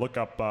one, look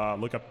up,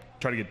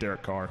 try to get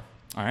Derek Carr.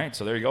 All right,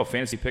 so there you go.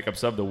 Fantasy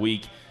pickups of the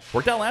week.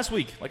 Worked out last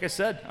week. Like I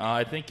said,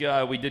 I think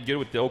we did good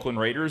with the Oakland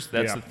Raiders.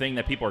 That's the thing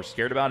that people are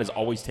scared about is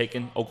always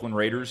taking Oakland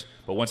Raiders.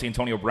 But once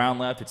Antonio Brown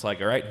left, it's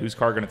like, all right, who's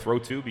Carr going to throw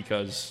to?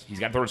 Because he's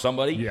got to throw to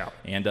somebody. Yeah.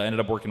 And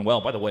ended up working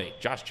well. By the way,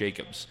 Josh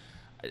Jacobs.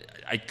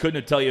 I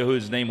couldn't tell you who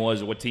his name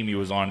was or what team he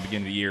was on at the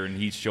beginning of the year, and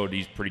he showed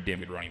he's pretty damn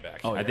good running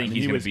back. I think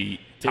he's going to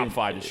be top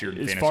 5 this year in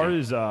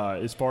fantasy.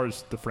 As far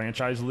as the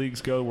franchise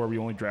leagues go, where we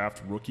only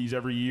draft rookies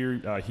every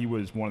year, he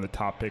was one of the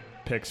top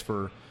picks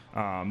for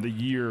the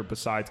year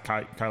besides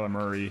Kyler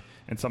Murray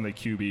and some of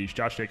the QBs.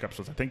 Josh Jacobs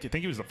was, I think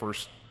he was the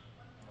first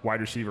wide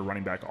receiver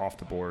running back off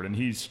the board, and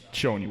he's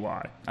showing you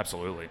why.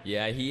 Absolutely.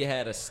 Yeah, he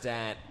had a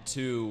stat,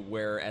 too,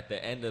 where at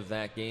the end of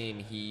that game,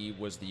 he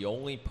was the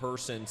only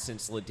person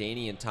since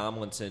LaDainian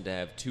Tomlinson to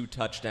have 2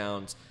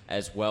 touchdowns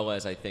as well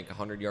as, I think,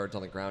 100 yards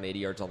on the ground, 80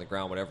 yards on the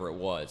ground, whatever it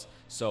was.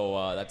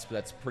 So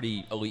that's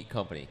pretty elite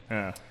company.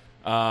 Yeah.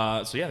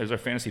 There's our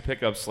fantasy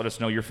pickups. Let us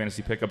know your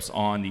fantasy pickups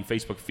on the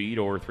Facebook feed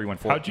or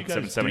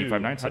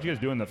 314-877-8597. How'd you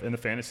guys do in the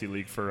fantasy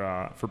league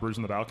for Brews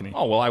in the Balcony?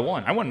 Oh, well, I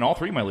won. I won in all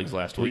 3 of my leagues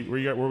last week.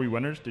 Were we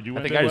winners? Did you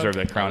win? I think I deserve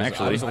that crown,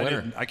 actually. I was a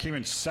winner. I came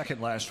in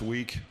second last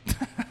week.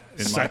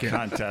 in my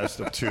contest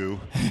of two.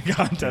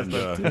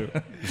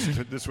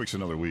 This week's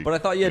another week. But I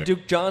thought you had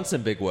Duke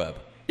Johnson, Big Web.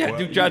 Yeah,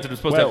 Duke Johnson was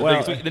supposed to have the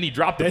biggest. Then he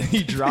dropped him. Then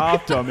he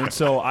dropped him, and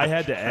so I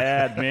had to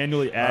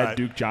manually add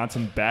Duke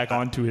Johnson back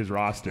onto his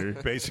roster.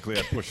 Basically,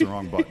 I pushed the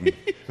wrong button.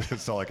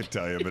 That's all I can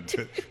tell you. But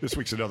this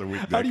week's another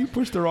week. How do you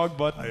push the wrong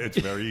button? It's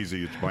very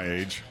easy. It's my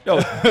age. No.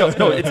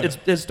 It's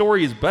his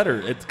story is better.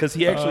 It's because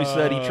he actually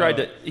said he tried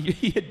to.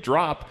 He had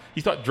drop. He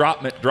thought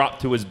drop meant drop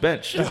to his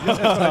bench.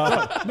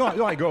 I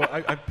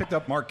picked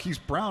up Marquise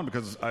Brown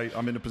because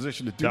I'm in a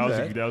position to do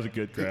that. That was a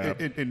good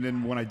grab. And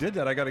then when I did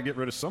that, I got to get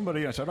rid of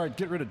somebody. I said, all right,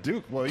 get rid of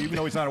Duke. Well, even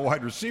though he's not a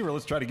wide receiver,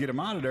 let's try to get him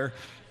out of there.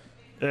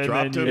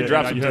 Dropped him. It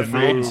drops him to the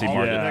free agency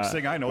market. The next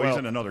thing I know, he's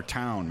in another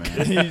town,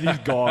 man. He's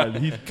gone.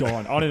 He's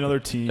gone on another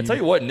team. I tell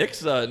you what,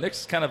 Nick's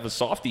kind of a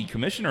softy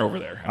commissioner over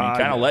there. I mean,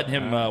 kind of letting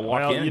him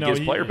walk in and get his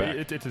player back.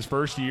 It's his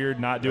first year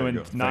not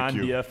doing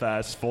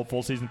non-DFS,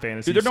 full season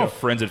fantasy. Dude, they're no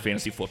friends in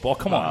fantasy football.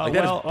 Come on.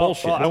 That is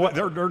bullshit.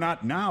 They're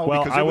not now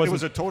because it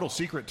was a total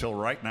secret till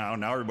right now.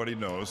 Now everybody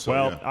knows. So,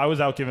 I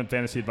was out giving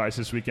fantasy advice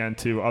this weekend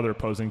to other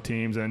opposing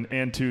teams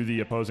and to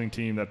the opposing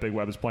team that Big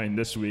Web is playing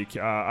this week.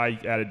 I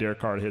added Derek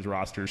Carr to his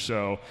roster,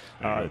 so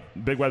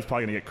Big Web's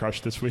probably going to get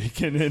crushed this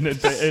week in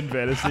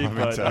fantasy.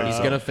 But he's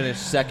going to finish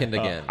second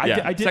again.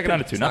 I did second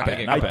out of two. Not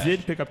bad. I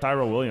did pick up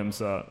Tyrell Williams.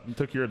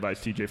 Took your advice,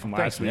 TJ, from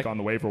last week on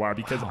the waiver wire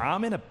because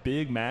I'm in a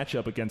big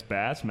matchup against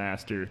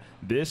Bassmaster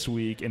this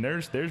week, and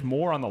there's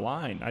more on the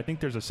line. I think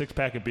there's a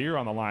 6-pack of beer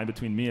on the line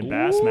between me and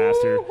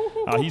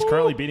Bassmaster. He's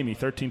currently beating me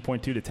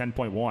 13.2 to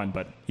 10.1,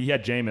 but he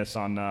had Jameis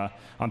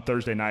on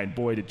Thursday night.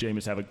 Boy, did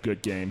Jameis have a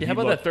good game. Yeah, how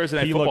about that Thursday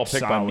night football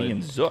pick by me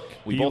and Zook?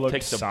 We both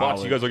take the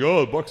Bucs. You guys are like,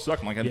 oh, the Bucs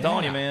suck. I'm like, I'm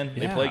telling you, man.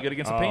 They play good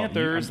against the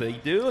Panthers. They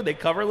do. They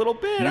cover a little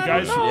bit.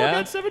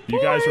 You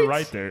guys are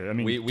right there. I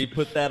mean, we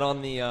put that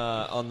on the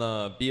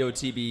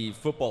BOTB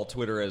football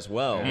Twitter as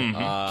well.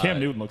 Mm-hmm. Cam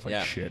Newton looks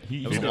like shit.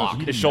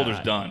 His shoulder's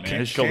done, man.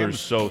 His shoulder's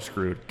so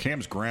screwed.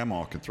 Cam's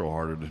grandma can throw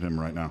harder than him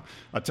right now.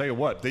 I tell you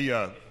what,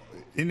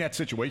 in that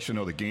situation,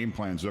 though, the game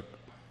plans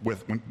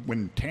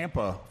when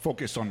Tampa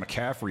focused on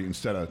McCaffrey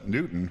instead of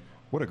Newton.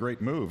 What a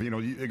great move.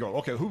 They go,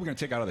 okay, who are we going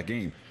to take out of the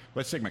game?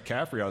 Let's take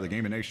McCaffrey out of the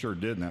game, and they sure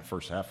did in that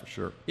first half for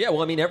sure. Yeah,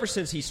 well, I mean, ever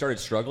since he started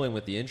struggling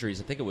with the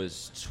injuries, I think it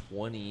was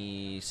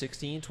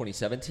 2016,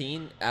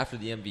 2017, after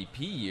the MVP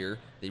year,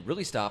 they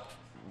really stopped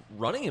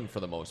running him for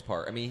the most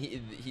part. I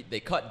mean,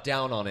 they cut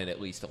down on it at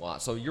least a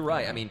lot. So you're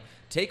right. I mean,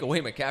 take away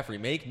McCaffrey,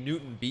 make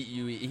Newton beat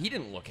you. He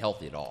didn't look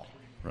healthy at all.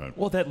 Right.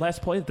 Well, that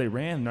last play that they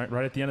ran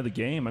right at the end of the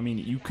game, I mean,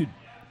 you could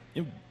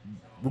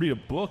read a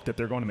book that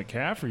they're going to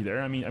McCaffrey there.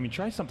 I mean,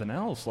 try something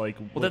else. Well,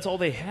 that's all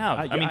they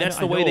have. I mean, that's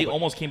the way they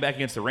almost came back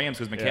against the Rams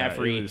because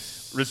McCaffrey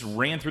just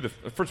ran through the.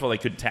 First of all, they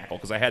couldn't tackle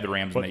because I had the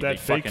Rams and they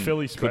fucking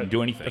couldn't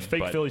do anything. The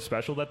fake Philly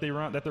special that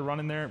they're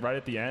running there right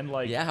at the end.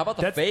 How about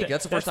the fake?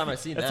 That's the first time I've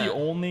seen that.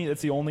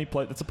 That's the only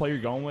play. That's the play you're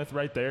going with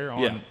right there.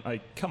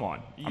 Come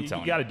on, you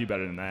got to do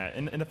better than that.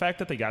 And the fact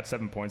that they got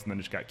 7 points and then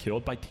just got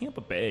killed by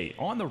Tampa Bay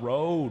on the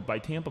road by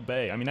Tampa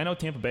Bay. I mean, I know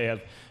Tampa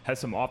Bay has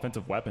some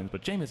offensive weapons,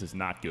 but Jameis is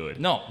not good.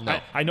 No.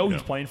 I know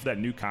he's playing for that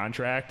new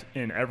contract,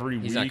 and every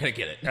week he's not going to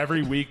get it.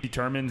 Every week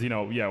determines,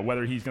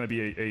 whether he's going to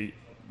be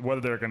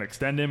whether they're going to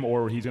extend him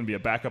or he's going to be a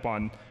backup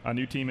on a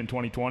new team in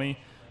 2020.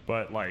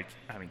 But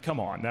come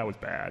on, that was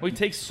bad. Well, he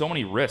takes so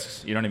many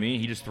risks. You know what I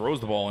mean? He just throws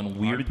the ball in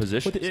weird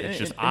positions. It's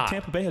just odd. And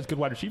Tampa Bay has good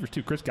wide receivers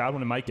too. Chris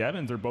Godwin and Mike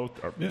Evans are both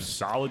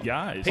solid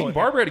guys. Peyton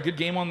Barber had a good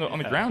game on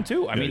the ground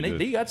too. I mean,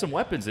 they got some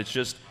weapons. It's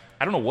just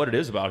I don't know what it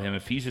is about him.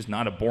 If he's just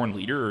not a born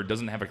leader or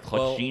doesn't have a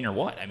clutch gene or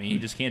what. I mean, he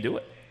just can't do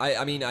it.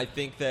 I mean, I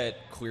think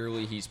that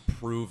clearly he's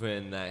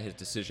proven that his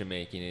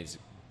decision-making is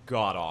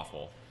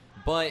god-awful.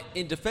 But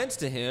in defense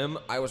to him,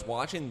 I was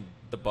watching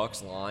the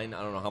Bucs line.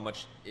 I don't know how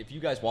much – if you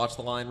guys watch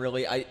the line,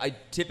 really. I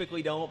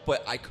typically don't,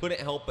 but I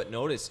couldn't help but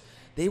notice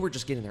they were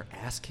just getting their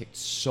ass kicked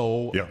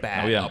so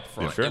bad up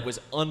front. Yeah, sure. It was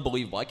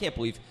unbelievable. I can't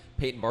believe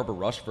Peyton Barber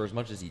rushed for as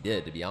much as he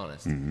did, to be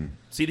honest. Mm-hmm.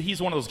 See,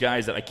 he's one of those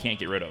guys that I can't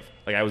get rid of.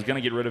 I was going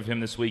to get rid of him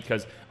this week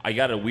because I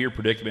got a weird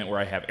predicament where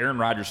I have Aaron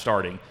Rodgers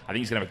starting. I think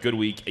he's going to have a good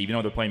week, even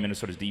though they're playing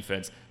Minnesota's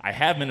defense. I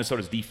have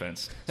Minnesota's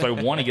defense, so I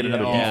want to get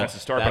another defense to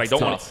start, but I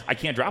don't want. I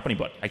can't drop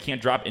anybody. I can't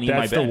drop any of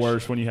my bench. That's the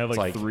worst when you have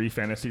three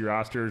fantasy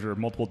rosters or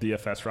multiple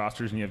DFS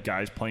rosters and you have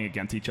guys playing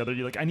against each other.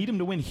 You're like, I need him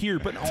to win here,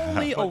 but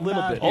only a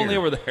little bit. Only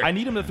over there. I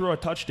need him to throw a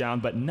touchdown,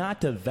 but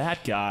not to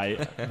that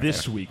guy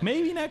this week.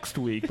 Maybe next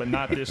week, but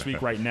not this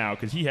week right now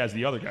because he has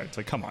the other guy. It's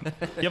like, come on.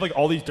 You have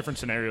all these different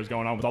scenarios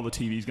going on with all the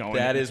TVs going.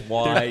 That is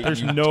why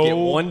there's you no get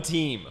one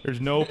team.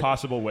 There's no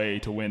possible way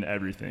to win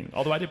everything.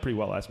 Although I did pretty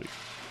well last week.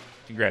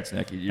 Congrats,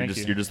 Nick. You're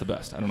just the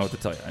best. I don't know what to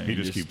tell you. He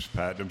just keeps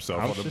patting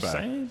himself on the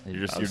back.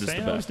 You're just the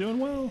best. I was doing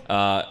well.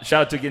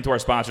 Shout out again to our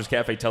sponsors,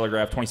 Cafe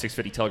Telegraph,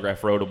 2650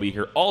 Telegraph Road. Will be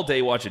here all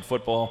day watching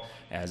football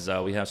as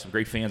we have some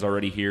great fans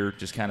already here,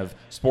 just kind of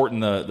sporting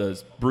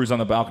the Brews on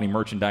the Balcony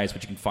merchandise,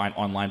 which you can find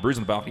online,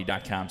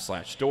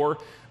 brewsonthebalcony.com/store.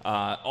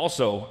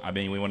 Also,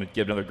 we want to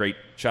give another great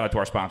shout out to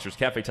our sponsors,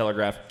 Cafe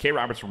Telegraph, K.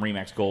 Roberts from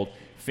Remax Gold,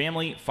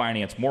 Family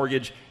Finance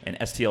Mortgage, and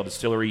STL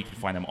Distillery. You can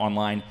find them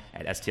online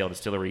at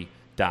stldistillery.com.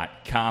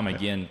 Com.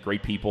 Again,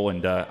 great people,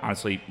 and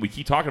honestly, we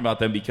keep talking about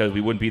them because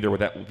we wouldn't be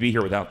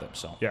here without them.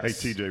 So,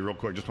 yes. Hey, TJ, real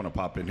quick, just want to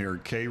pop in here.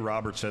 Kay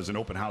Roberts has an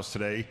open house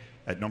today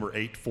at number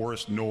 8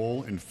 Forest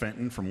Knoll in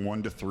Fenton from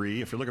 1 to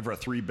 3. If you're looking for a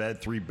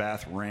 3-bed,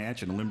 3-bath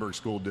ranch in the Lindbergh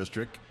School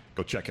District,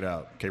 go check it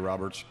out. Kay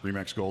Roberts,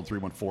 Remax Gold,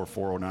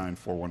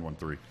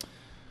 314-409-4113.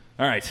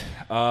 All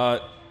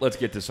right, let's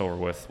get this over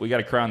with. We got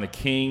to crown the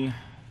king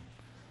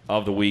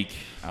of the week.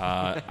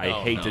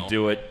 I hate to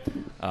do it.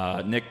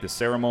 Nick, the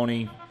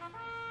ceremony.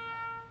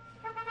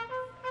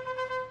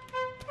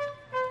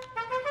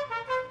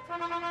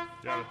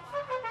 Yeah,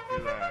 look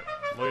at that.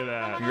 Look at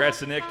that. Congrats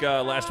to Nick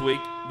last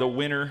week, the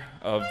winner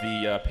of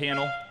the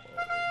panel.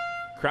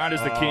 Crowned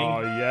as the king.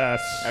 Oh,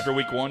 yes. After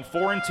week 1,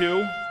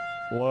 4-2.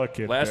 Look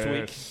at last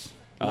this.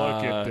 week.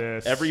 Look at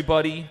this.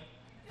 Everybody.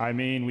 I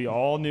mean, we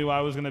all knew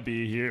I was going to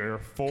be here.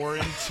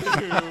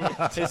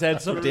 4-2. His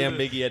head's so damn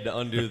big he had to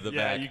undo the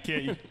back.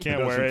 You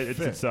can't wear it.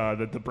 It's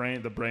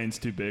the brain's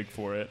too big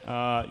for it.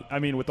 I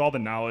mean, with all the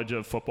knowledge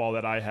of football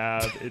that I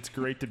have, it's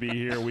great to be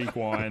here week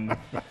 1.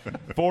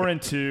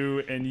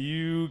 4-2, and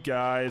you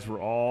guys were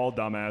all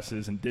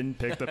dumbasses and didn't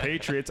pick the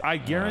Patriots. I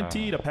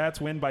guarantee the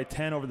Pats win by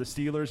 10 over the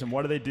Steelers, and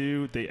what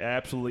do? They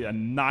absolutely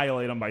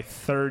annihilate them by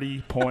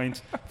 30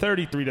 points,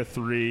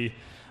 33-3.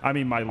 I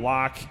mean, my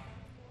lock.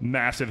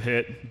 Massive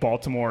hit.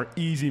 Baltimore,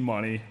 easy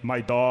money.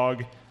 My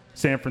dog,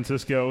 San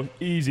Francisco,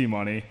 easy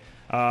money.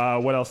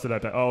 What else did I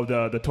bet? Oh,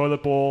 the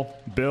toilet bowl.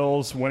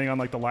 Bills winning on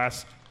like the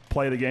last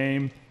play of the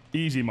game.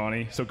 Easy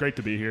money. So great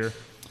to be here.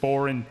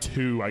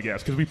 4-2, I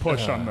guess, because we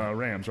pushed on the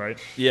Rams, right?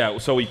 Yeah,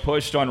 so we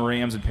pushed on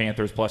Rams and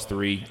Panthers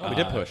 +3. Oh, we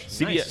did push.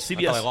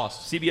 CBS, I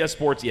lost. CBS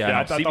Sports,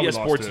 I thought we CBS lost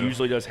Sports too.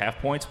 usually does half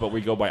points, but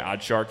we go by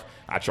OddsShark.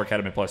 OddsShark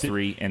had them at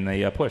 +3, and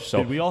they pushed. So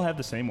Did we all have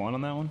the same one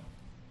on that one?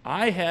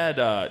 I had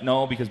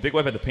no, because Big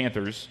Web had the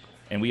Panthers,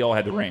 and we all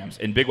had the Rams.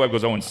 And Big Web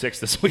goes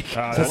 0-6 this week.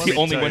 That's let the me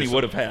only tell win you he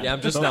would have had. Yeah,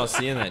 I'm just now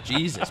seeing that.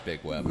 Jesus,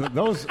 Big Web.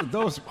 Those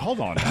hold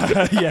on.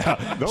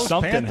 Yeah. Those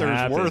something Panthers were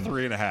happened.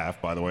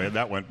 3.5, by the way, and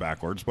that went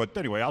backwards. But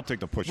anyway, I'll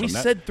take the push We on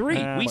that. said 3.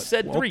 We But-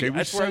 said 3. okay,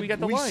 That's where we got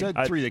the we line.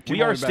 said 3. They came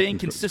We all are the way back staying and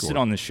consistent scored.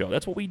 on this show.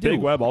 That's what we do. Big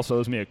Web also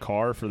owes me a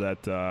car for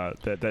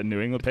that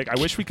New England pick.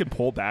 I wish we could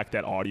pull back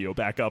that audio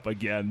back up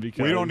again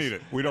because We don't need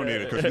it. We don't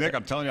need it. Because, Nick,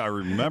 I'm telling you, I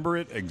remember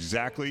it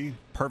exactly,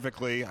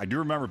 perfectly. I do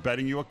remember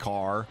betting you a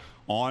car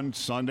on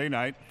Sunday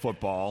Night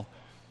Football.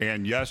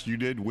 And, yes, you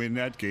did win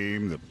that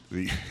game.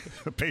 The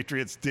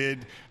Patriots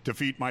did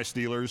defeat my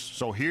Steelers.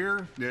 So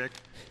here, Nick,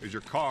 is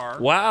your car.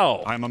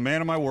 Wow. I'm a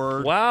man of my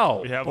word.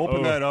 Wow. We have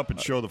Open that up and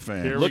show the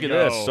fans. Here Look we at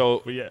go. this.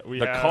 So we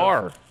the have,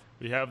 car.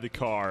 We have the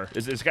car.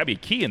 There's got to be a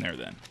key in there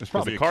then. There's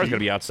probably the a car's key. going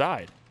to be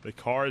outside. The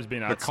car is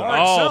being outside. car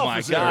Oh, itself my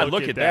is there. God.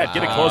 Look at that.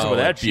 Get a Wow. close-up of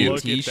that Beauty. shit.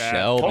 Look at that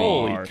Shelby. car.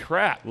 Holy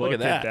crap. Look at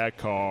that. that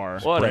car.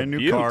 What Brand a new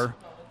beaut. car.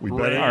 We bet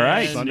it Brand All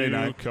right. Sunday new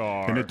night.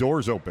 car. And the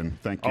door's open.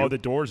 Thank you. Oh, the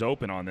door's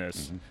open on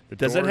this. The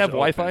Does it door's have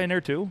Wi-Fi open. in there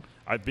too?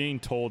 I'm being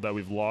told that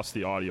we've lost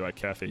the audio at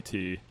Cafe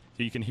T.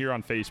 You can hear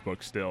on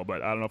Facebook still,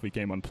 but I don't know if we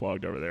came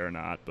unplugged over there or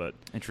not. But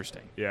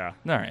Interesting. yeah.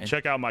 All right.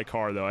 Check out my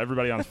car, though.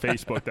 Everybody on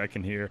Facebook that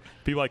can hear.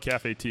 People at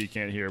Cafe T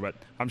can't hear, but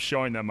I'm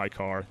showing them my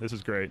car. This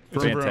is great.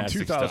 From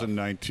Fantastic stuff.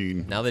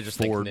 2019 Now they just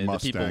Ford think the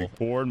Mustang. people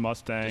Ford just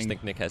Mustang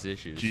think Nick has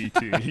issues.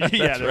 GT.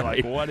 Yeah, they're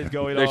right. like, what is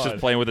going They're on? just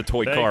playing with a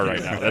toy Thank car you.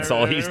 right now. That's There-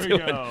 all he's there we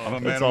doing. go. I'm a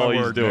man That's of all my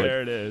he's word, doing. Nick.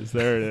 There it is.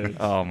 There it is.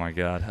 Oh, my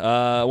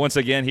God. Once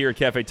again, here at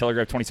Cafe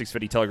Telegraph,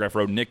 2650 Telegraph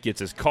Road, Nick gets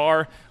his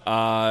car.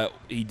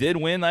 He did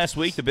win last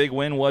week. The big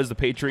win was the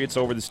Patriots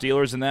over the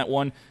Steelers in that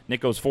one. Nick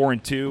goes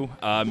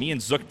 4-2. Me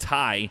and Zook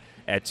tie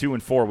at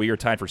 2-4. We are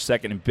tied for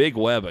second. And Big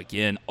Web,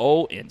 again,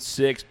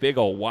 0-6. Big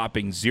old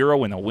whopping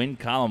 0 in the win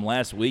column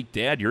last week.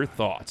 Dad, your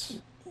thoughts?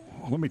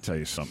 Let me tell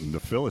you something. The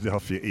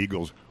Philadelphia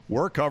Eagles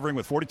were covering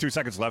with 42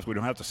 seconds left. We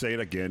don't have to say it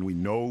again. We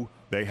know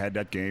they had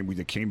that game.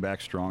 They came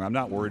back strong. I'm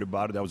not worried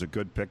about it. That was a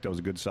good pick. That was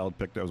a good, solid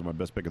pick. That was my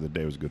best pick of the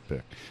day. It was a good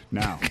pick.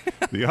 Now,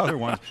 the other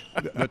ones,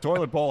 the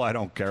toilet bowl I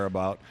don't care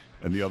about,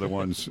 and the other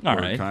ones All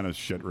were right. kind of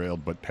shit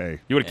railed, but hey.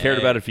 You would have cared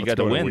about it if you let's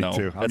got to go win, week though.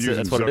 two.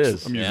 That's what it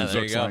is. I'm using there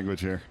you Zook's go.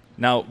 language here.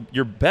 Now,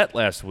 your bet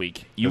last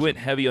week, you went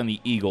heavy on the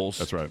Eagles.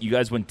 That's right. You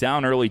guys went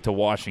down early to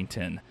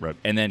Washington. Right.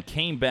 And then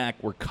came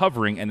back, were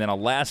covering, and then a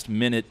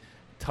last-minute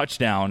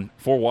touchdown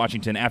for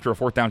Washington after a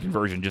fourth down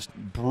conversion. Just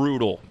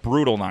brutal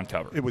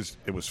non-cover. It was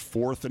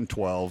 4th and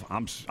 12.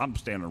 I'm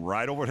standing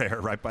right over there,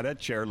 right by that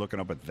chair, looking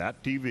up at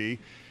that TV.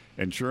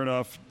 And sure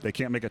enough, they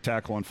can't make a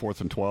tackle on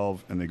 4th and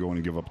 12, and they go in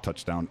and give up a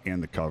touchdown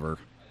and the cover.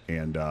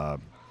 And,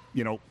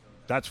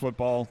 that's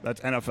football. That's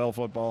NFL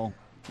football.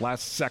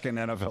 Last second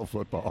NFL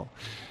football.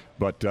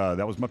 But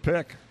that was my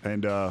pick,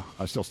 and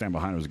I still stand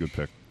behind it. It was a good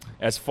pick.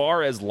 As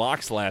far as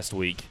locks last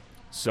week,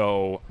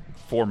 so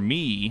for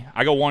me,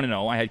 I go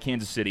 1-0. I had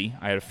Kansas City.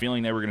 I had a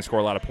feeling they were going to score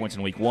a lot of points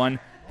in week 1.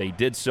 They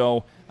did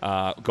so.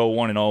 Go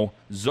 1-0.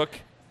 Zook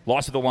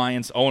lost to the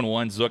Lions,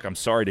 0-1. Zook, I'm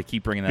sorry to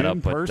keep bringing that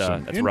up, but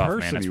that's In rough, person,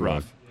 man. That's he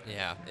rough.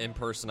 Yeah, in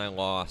person I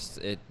lost.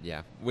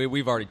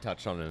 We've already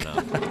touched on it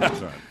enough.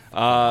 That's all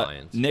right.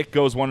 Lions. Nick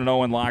goes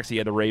 1-0 in locks. He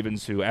had the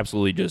Ravens, who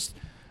absolutely just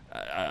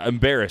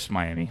embarrassed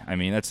Miami. I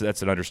mean, that's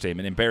an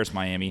understatement. Embarrassed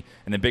Miami,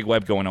 and then Big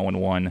Web going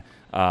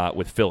 0-1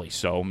 with Philly.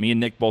 So me and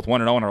Nick both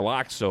 1-0 in our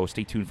locks, so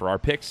stay tuned for our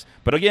picks.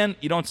 But again,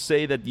 you don't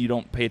say that you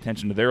don't pay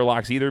attention to their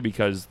locks either,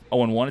 because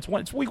 0-1,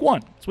 it's week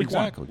one. It's week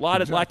one. A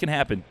lot can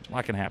happen.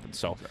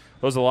 So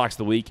those are the locks of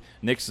the week.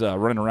 Nick's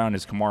running around in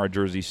his Kamara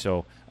jersey,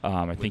 so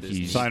I think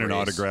he's signing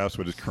autographs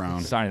with his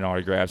crown. Signing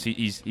autographs.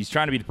 He's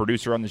trying to be the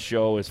producer on the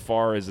show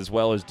as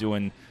well as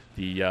doing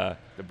the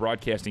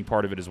broadcasting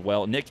part of it as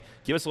well. Nick,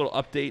 give us a little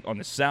update on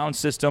the sound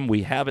system.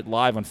 We have it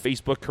live on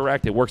Facebook,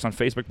 correct? It works on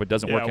Facebook but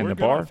doesn't work in the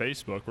bar?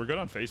 We're good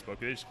on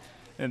Facebook.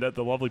 And that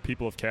the lovely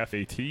people of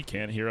Cafe T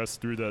can't hear us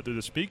through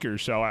the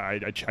speakers. So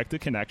I checked the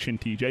connection,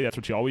 TJ. That's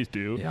what you always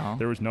do. Yeah.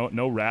 There was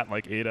no rat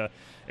like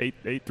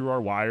ate through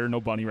our wire,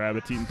 no bunny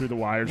rabbits eating through the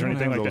wires or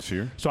anything like that.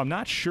 Here. So I'm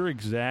not sure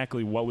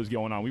exactly what was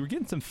going on. We were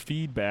getting some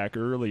feedback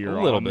earlier.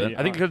 A little bit.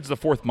 I think because the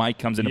fourth mic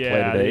comes into play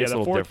today. It's a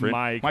little different.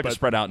 Might be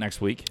spread out next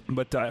week.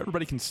 But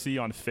everybody can see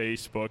on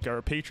Facebook.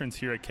 Our patrons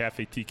here at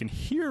Cafe T can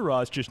hear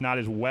us, just not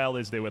as well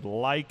as they would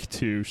like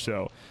to.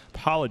 So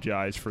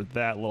apologize for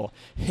that little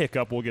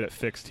hiccup. We'll get it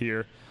fixed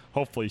here.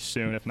 Hopefully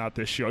soon, if not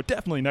this show,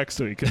 definitely next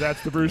week, because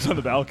that's the Brews on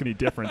the Balcony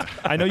difference.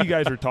 I know you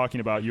guys are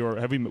talking about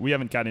we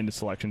haven't gotten into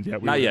selections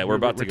yet. Not yet. We're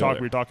about to go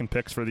there. We're talking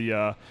picks for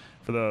the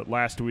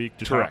last week,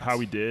 just Correct. how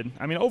we did.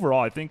 I mean, overall,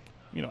 I think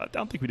I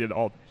don't think we did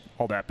all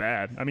that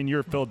bad. I mean,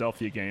 your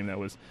Philadelphia game, that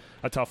was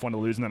a tough one to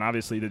lose, and then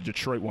obviously the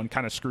Detroit one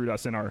kind of screwed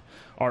us in our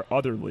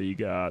other league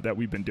that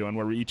we've been doing,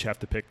 where we each have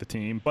to pick the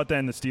team. But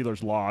then the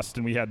Steelers lost,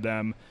 and we had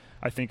them,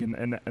 I think,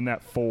 in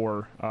that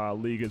 4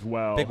 league as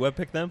well. Big Web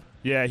picked them?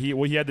 Yeah, he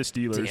had the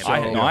Steelers.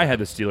 I had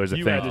the Steelers.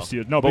 You had the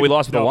Steelers. No, but we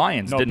lost with the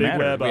Lions. No, didn't Big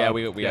matter.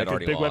 Web, we had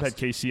already Big lost. Web had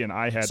KC, and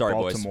I had Sorry,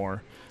 Baltimore.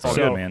 Boys. It's all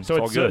good, man. It's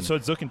all good. So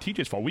it's Zook and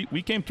TJ's fault.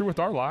 We came through with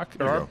our lock.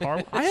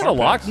 I had a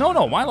lock.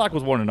 No, my lock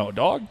was 1-0,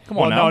 dog. Come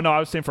on now. No, I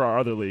was saying for our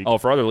other league. Oh,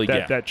 for other league,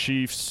 that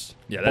Chiefs,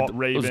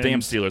 Ravens, those damn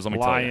Steelers, let me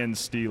tell you.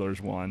 Lions,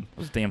 Steelers won.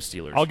 Those damn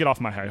Steelers. I'll get off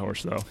my high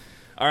horse, though.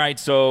 All right,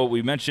 so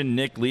we mentioned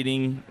Nick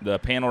leading the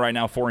panel right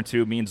now,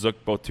 4-2. Me and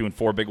Zook both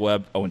 2-4. Big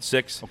Web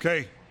 0-6.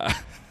 Okay.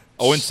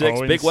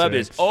 0-6. Big Web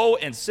is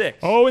 0-6.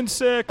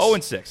 0-6.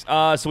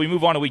 0-6. So we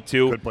move on to week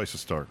 2. Good place to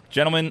start.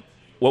 Gentlemen,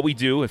 what we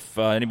do, if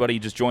anybody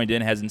just joined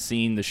in, hasn't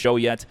seen the show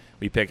yet,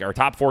 we pick our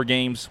top 4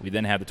 games. We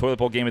then have the toilet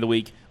bowl game of the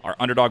week, our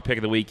underdog pick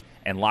of the week,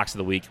 and locks of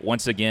the week.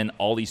 Once again,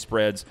 all these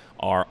spreads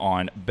are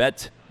on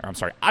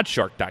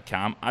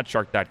oddshark.com.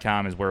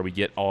 Oddshark.com is where we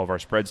get all of our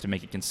spreads to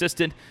make it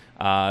consistent.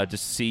 Just to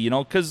see,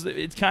 because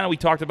it's kind of, we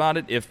talked about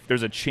it, if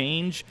there's a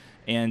change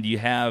and you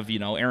have,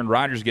 Aaron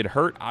Rodgers get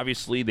hurt,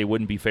 obviously they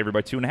wouldn't be favored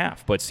by 2.5.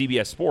 But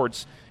CBS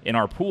Sports, in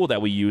our pool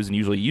that we use and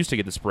usually used to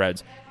get the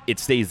spreads, it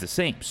stays the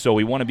same. So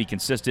we want to be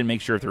consistent,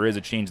 make sure if there is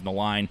a change in the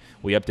line,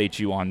 we update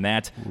you on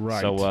that.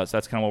 Right. So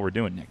that's kind of what we're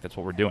doing, Nick. That's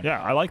what we're doing.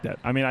 Yeah, I like that.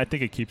 I mean, I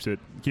think it keeps it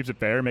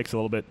fair, makes it a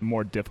little bit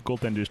more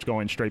difficult than just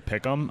going straight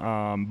pick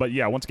 'em. But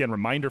yeah, once again,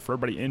 reminder for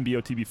everybody in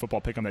BOTB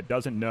Football Pick 'em that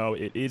doesn't know,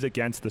 it is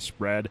against the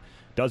spread.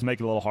 Does make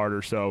it a little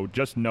harder, so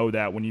just know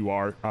that when you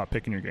are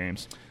picking your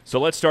games. So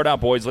let's start out,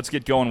 boys. Let's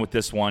get going with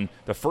this one.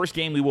 The first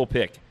game we will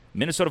pick,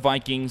 Minnesota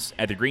Vikings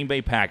at the Green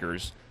Bay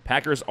Packers.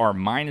 Packers are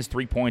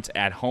 -3 points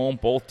at home.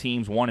 Both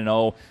teams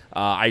 1-0.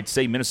 I'd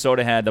say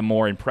Minnesota had the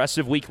more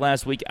impressive week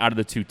last week out of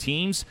the two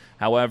teams.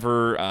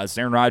 However, it's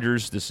Aaron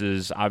Rodgers. This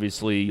is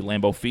obviously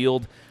Lambeau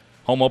Field.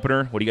 Home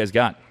opener. What do you guys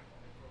got?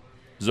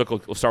 Zook,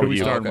 we'll start with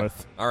you.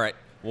 All right.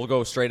 We'll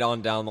go straight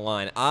on down the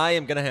line. I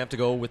am going to have to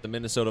go with the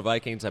Minnesota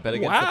Vikings. I bet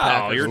against the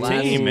Packers. Your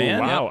team, man.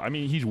 Wow. I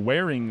mean, he's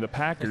wearing the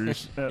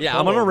Packers. Yeah,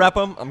 I'm going to rep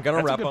them. I'm going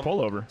to rep them. That's a good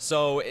pullover.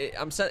 So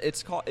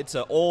it's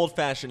an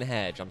old-fashioned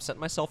hedge. I'm setting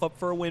myself up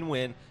for a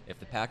win-win. If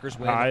the Packers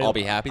win, I'll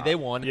be happy they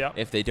won. Yep.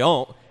 If they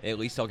don't, at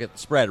least I'll get the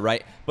spread,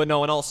 right? But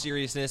no, in all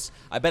seriousness,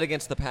 I bet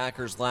against the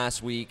Packers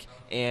last week,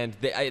 and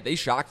they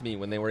shocked me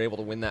when they were able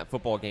to win that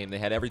football game. They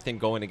had everything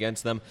going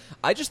against them.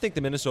 I just think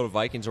the Minnesota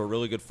Vikings are a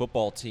really good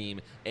football team,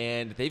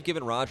 and they've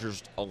given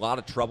Rodgers a lot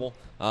of trouble.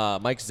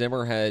 Mike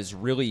Zimmer has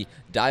really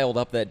dialed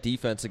up that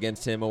defense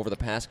against him over the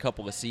past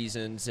couple of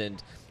seasons,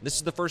 and this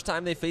is the first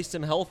time they faced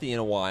him healthy in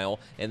a while,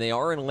 and they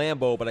are in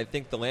Lambeau, but I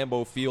think the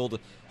Lambeau Field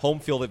home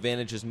field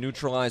advantage is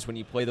neutralized when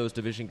you play those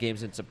division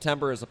games in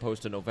September as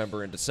opposed to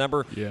November and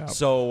December. Yeah.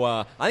 So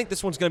I think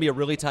this one's going to be a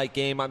really tight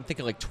game. I'm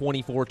thinking like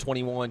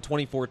 24-21,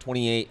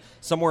 24-28,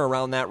 somewhere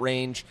around that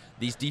range.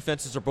 These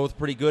defenses are both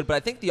pretty good, but I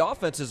think the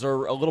offenses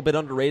are a little bit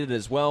underrated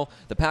as well.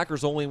 The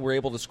Packers only were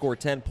able to score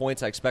 10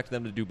 points. I expect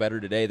them to do better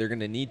today. They're going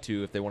to need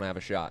to if they want to have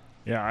a shot.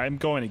 Yeah, I'm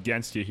going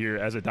against you here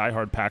as a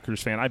diehard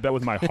Packers fan. I bet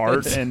with my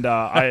heart, and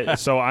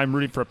so I'm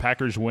rooting for a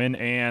Packers win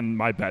and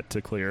my bet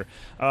to clear.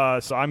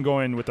 So I'm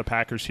going with the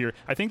Packers here.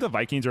 I think the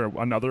Vikings are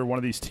another one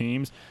of these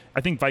teams.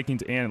 I think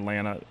Vikings and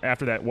Atlanta,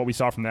 after that, what we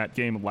saw from that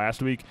game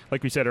last week,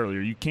 like we said earlier,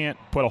 you can't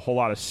put a whole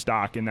lot of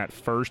stock in that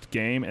first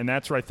game, and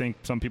that's where I think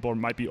some people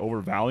might be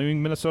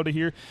overvaluing Minnesota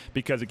here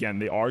because, again,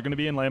 they are going to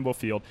be in Lambeau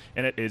Field,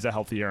 and it is a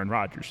healthy Aaron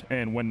Rodgers.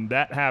 And when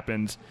that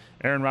happens,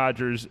 Aaron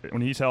Rodgers,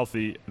 when he's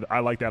healthy, I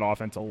like that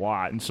offense a lot.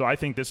 lot. And so I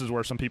think this is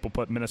where some people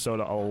put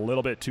Minnesota a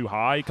little bit too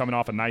high, coming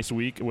off a nice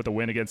week with a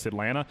win against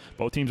Atlanta.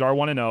 Both teams are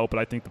 1-0, but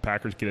I think the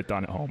Packers get it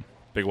done at home.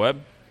 Big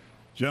Web?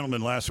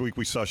 Gentlemen, last week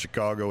we saw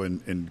Chicago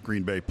and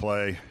Green Bay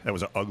play. That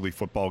was an ugly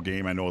football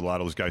game. I know a lot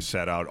of those guys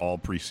sat out all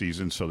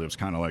preseason, so it was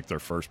kind of like their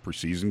first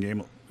preseason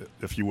game,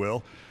 if you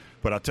will.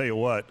 But I'll tell you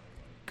what,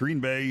 Green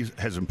Bay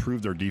has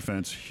improved their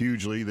defense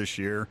hugely this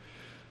year.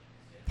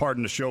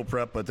 Pardon the show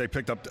prep, but they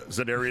picked up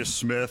Zadarius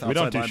Smith,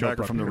 outside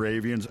linebacker from the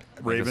Ravens.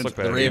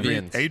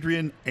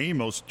 Adrian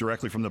Amos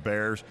directly from the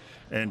Bears,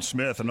 and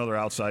Smith, another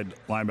outside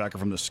linebacker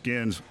from the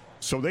Skins.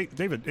 So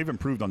they've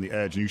improved on the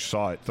edge, and you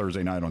saw it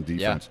Thursday night on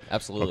defense. Yeah,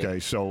 absolutely. Okay,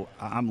 so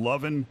I'm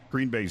loving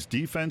Green Bay's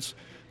defense.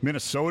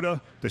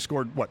 Minnesota, they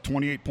scored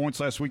 28 points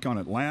last week on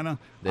Atlanta.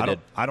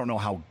 I don't know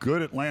how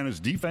good Atlanta's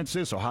defense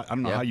is, so I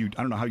don't know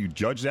how you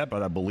judge that,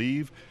 but I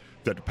believe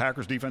that the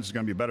Packers' defense is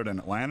going to be better than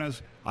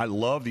Atlanta's. I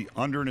love the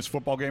under in this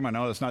football game. I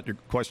know that's not your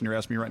question you're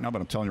asking me right now,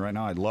 but I'm telling you right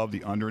now, I love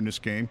the under in this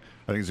game.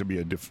 I think it's going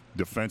to be a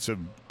defensive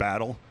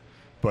battle.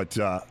 But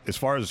as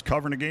far as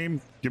covering the game,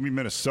 give me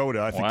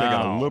Minnesota. I think they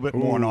got a little bit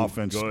more on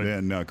offense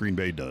than Green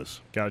Bay does.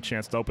 Got a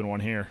chance to open one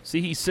here. See,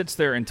 he sits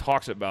there and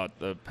talks about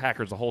the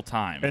Packers the whole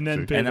time. And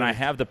then I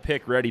have the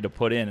pick ready to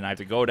put in, and I have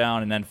to go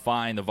down and then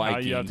find the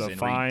Vikings and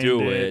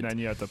redo it. And then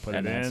you have to put it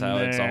in there. And that's how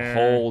it's a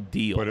whole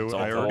deal. But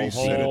I already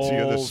sent it to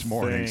you this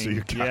morning, so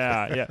you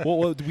got Yeah.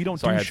 Well, we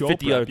don't do show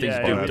 50 prep. other things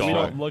to do. We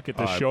don't look at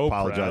the show prep.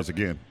 I apologize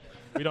again.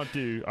 We don't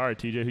do. All right,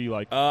 TJ, who you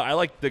like? I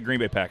like the Green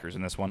Bay Packers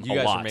in this one you a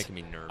lot. You guys are making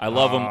me nervous. I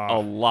love them a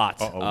lot.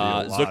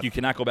 Zook, you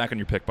cannot go back on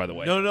your pick, by the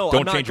way. No. Don't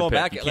I'm not change going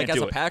your back. pick. Like, as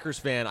a Packers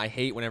fan, I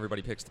hate when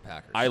everybody picks the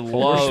Packers.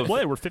 We're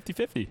split. We're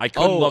 50-50. I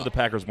couldn't love the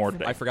Packers more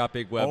today. I forgot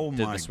Big Web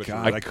did the switch.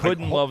 God. I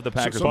couldn't love the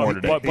Packers more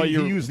today. But he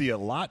used the a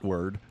lot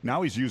word.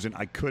 Now he's using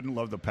I couldn't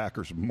love the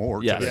Packers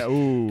more yes. today.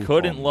 Yeah,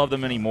 couldn't love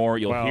them anymore.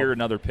 You'll hear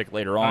another pick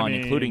later on,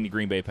 including the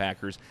Green Bay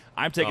Packers.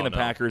 I'm taking the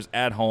Packers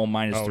at home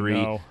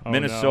 -3.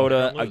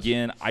 Minnesota,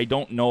 again, I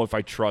don't know if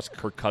I trust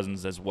Kirk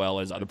Cousins as well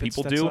as other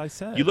people do. What I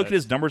said. You look at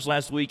his numbers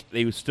last week;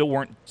 they still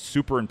weren't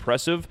super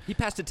impressive. He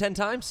passed it 10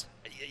 times.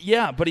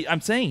 Yeah, but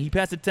I'm saying he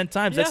passed it 10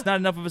 times. Yeah. That's not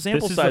enough of a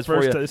sample size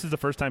for you. This is the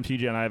first time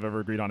TJ and I have ever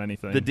agreed on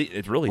anything.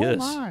 It really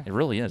is. It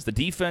really is. The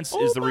defense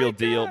is the real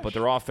deal, but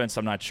their offense,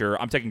 I'm not sure.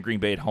 I'm taking Green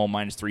Bay at home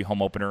 -3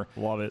 home opener.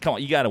 Love it. Come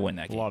on, you got to win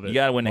that game. Love it. You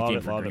got to win that game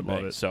Love for it, Green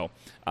love Bay. it. So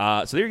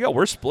there you go.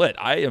 We're split.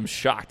 I am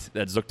shocked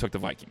that Zook took the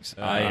Vikings.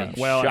 I am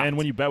shocked. And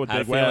when you bet with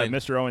Big Web,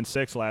 Mr.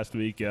 0-6 last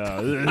week.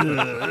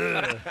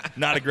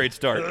 Not a great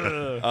start.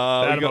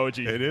 That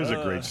emoji. It is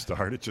a great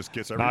start. It just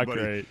gets everybody. Not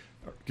great.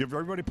 Give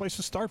everybody a place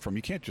to start from.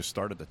 You can't just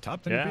start at the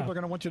top. Then people are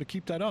going to want you to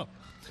keep that up.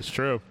 It's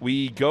true.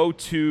 We go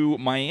to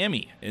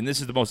Miami, and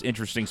this is the most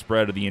interesting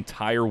spread of the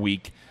entire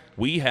week.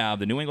 We have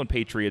the New England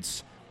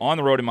Patriots on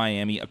the road in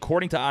Miami.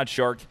 According to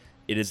OddsShark,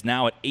 it is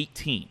now at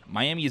 18.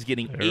 Miami is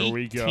getting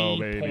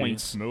 18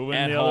 points Moving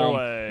at the home.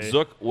 other way.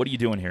 Zook, what are you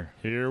doing here?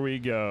 Here we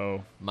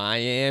go.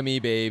 Miami,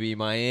 baby,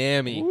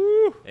 Miami.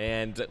 Woo.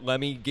 And let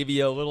me give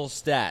you a little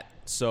stat.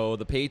 So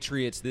the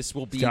Patriots, this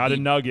will be got the a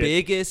nugget.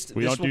 biggest.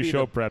 We don't do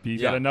show prep. You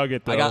got a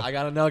nugget, though. I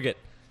got a nugget.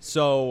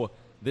 So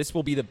this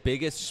will be the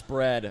biggest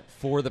spread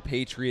for the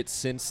Patriots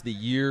since the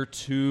year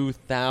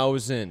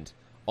 2000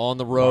 on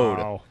the road.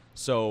 Wow.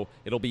 So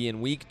it'll be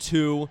in week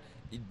 2.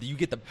 You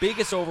get the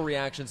biggest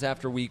overreactions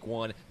after week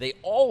 1. They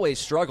always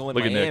struggle in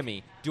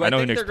Miami. Do I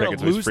think they're going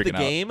to lose the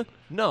game?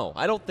 No,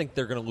 I don't think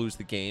they're going to lose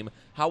the game.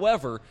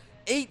 However,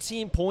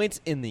 18 points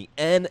in the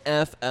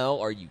NFL.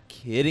 Are you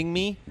kidding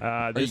me?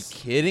 Are you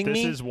kidding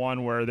me? This is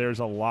one where there's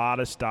a lot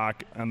of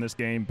stock on this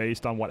game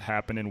based on what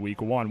happened in week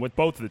 1 with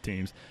both of the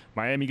teams.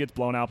 Miami gets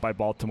blown out by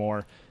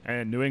Baltimore,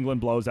 and New England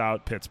blows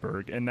out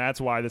Pittsburgh. And that's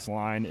why this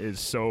line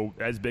is so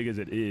as big as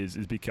it is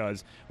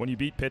because when you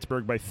beat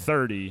Pittsburgh by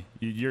 30,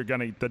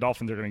 the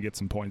Dolphins are going to get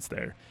some points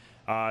there.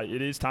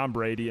 It is Tom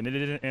Brady, and it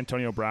is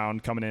Antonio Brown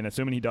coming in,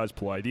 assuming he does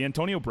play. The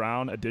Antonio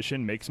Brown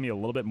addition makes me a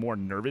little bit more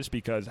nervous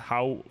because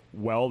how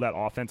well that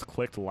offense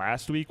clicked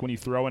last week when you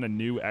throw in a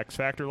new X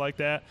factor like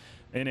that,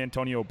 and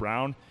Antonio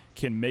Brown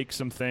can make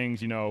some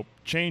things,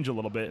 change a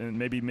little bit and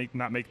maybe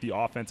not make the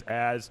offense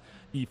as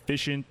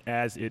efficient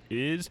as it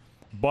is.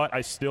 But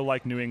I still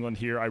like New England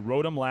here. I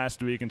wrote them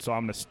last week, and so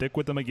I'm going to stick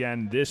with them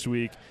again this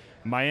week.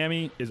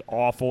 Miami is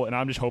awful, and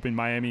I'm just hoping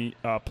Miami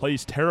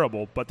plays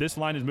terrible. But this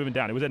line is moving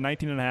down. It was at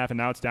 19.5, and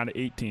now it's down to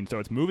 18. So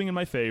it's moving in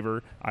my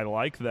favor. I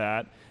like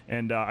that,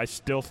 and I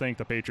still think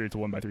the Patriots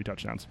will win by 3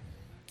 touchdowns.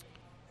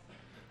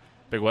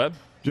 Big Web?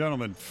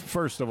 Gentlemen,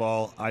 first of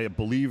all, I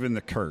believe in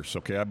the curse,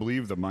 okay? I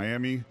believe the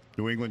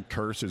Miami-New England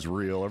curse is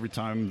real.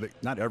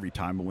 Not every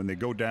time, but when they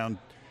go down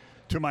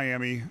to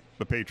Miami,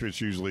 the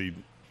Patriots usually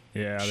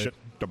shit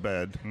the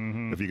bed,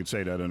 if you could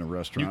say that in a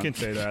restaurant. You can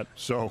say that.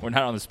 So we're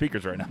not on the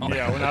speakers right now.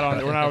 Yeah, we're not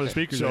on the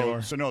speakers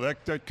anymore. So no,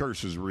 that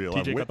curse is real.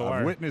 TJ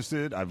I've witnessed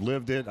it. I've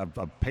lived it. I've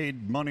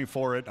paid money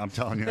for it. I'm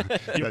telling you,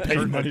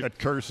 that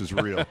curse is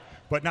real.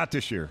 But not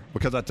this year,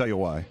 because I'll tell you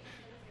why.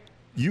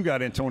 You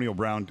got Antonio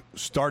Brown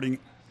starting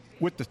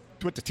with the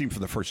team for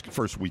the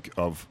first week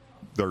of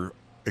their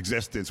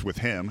existence with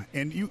him,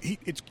 and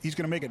he's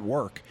going to make it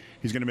work.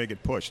 He's going to make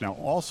it push. Now,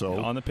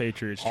 also on the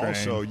Patriots train.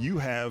 Also, you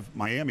have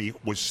Miami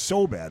was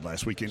so bad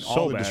last weekend.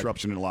 All the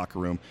disruption in the locker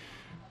room.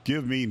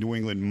 Give me New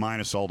England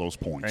minus all those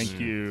points. Thank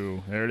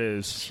you. There it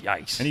is.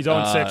 Yikes. And he's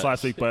 0-6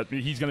 last week, but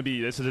he's going to be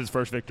 – this is his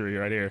first victory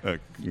right here.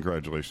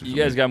 Congratulations. You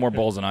guys got more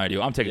balls than I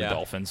do. I'm taking the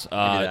Dolphins.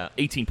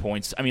 18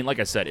 points. I mean, like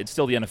I said, it's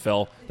still the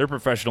NFL. They're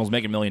professionals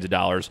making millions of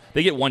dollars.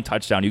 They get one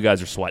touchdown. You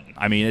guys are sweating.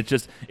 I mean,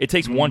 it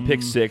takes one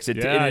pick six.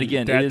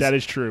 That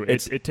is true.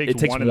 It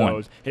takes one of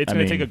those. It's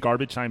going to take a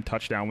garbage time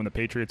touchdown when the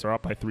Patriots are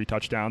up by 3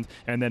 touchdowns,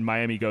 and then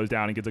Miami goes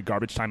down and gets a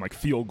garbage time like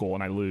field goal,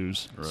 and I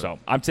lose. Right. So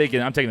I'm taking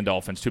the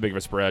Dolphins. Too big of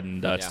a spread,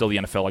 and it's still the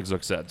NFL, like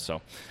Zook said.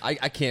 So I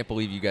can't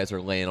believe you guys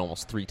are laying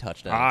almost 3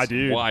 touchdowns.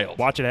 Dude. Wild.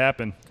 Watch it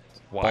happen.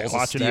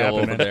 Watch it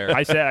happen, man. There.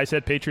 I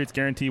said Patriots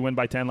guarantee win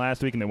by 10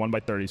 last week, and they won by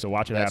 30, so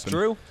watch it happen. That's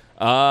true.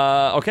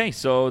 Okay,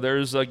 so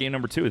there's game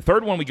number 2. The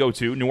third one we go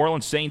to, New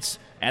Orleans Saints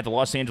at the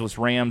Los Angeles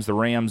Rams. The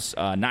Rams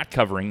not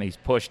covering. They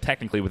pushed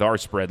technically with our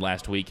spread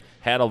last week.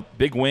 Had a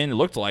big win, it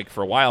looked like,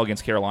 for a while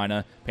against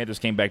Carolina. Panthers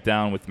came back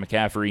down with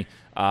McCaffrey.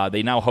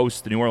 They now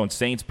host the New Orleans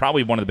Saints,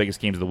 probably one of the biggest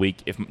games of the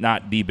week, if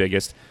not the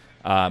biggest.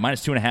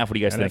 Minus 2.5. What do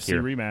you guys think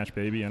here? NFC rematch,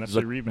 baby.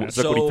 NFC rematch.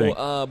 Zook, what do you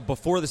think?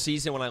 Before the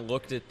season, when I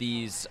looked at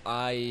these,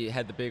 I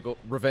had the big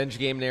revenge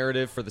game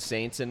narrative for the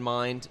Saints in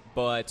mind.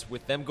 But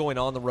with them going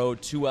on the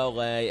road to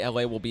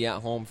LA will be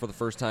at home for the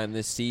first time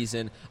this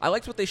season. I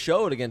liked what they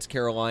showed against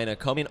Carolina,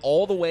 coming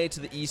all the way to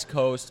the East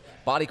Coast,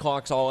 body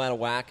clocks all out of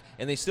whack,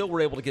 and they still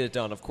were able to get it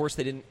done. Of course,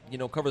 they didn't,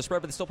 cover the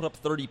spread, but they still put up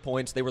 30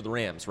 points. They were the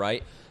Rams,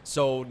 right?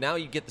 So now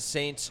you get the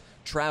Saints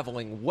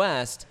traveling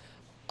west.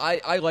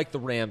 I like the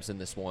Rams in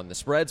this one. The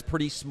spread's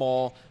pretty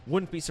small.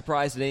 Wouldn't be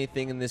surprised at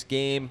anything in this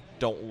game.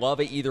 Don't love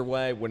it either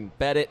way. Wouldn't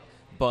bet it,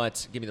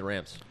 but give me the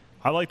Rams.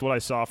 I liked what I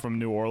saw from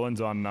New Orleans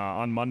on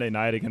Monday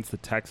night against the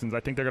Texans. I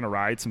think they're going to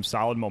ride some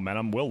solid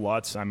momentum. Will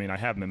Lutz, I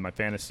have him in my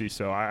fantasy,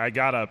 so I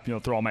got to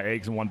throw all my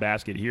eggs in one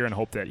basket here and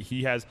hope that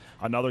he has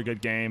another good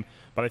game.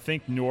 But I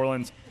think New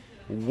Orleans,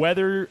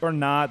 whether or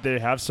not they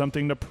have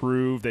something to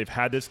prove, they've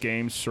had this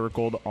game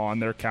circled on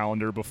their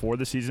calendar before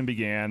the season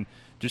began,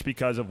 just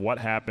because of what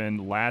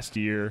happened last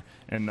year,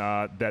 and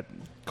that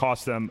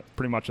cost them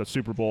pretty much a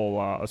Super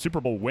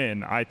Bowl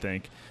win, I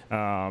think.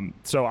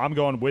 So I'm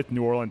going with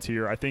New Orleans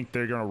here. I think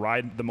they're going to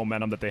ride the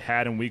momentum that they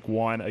had in Week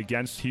 1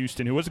 against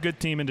Houston, who was a good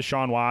team in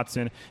Deshaun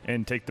Watson,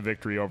 and take the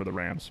victory over the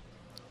Rams.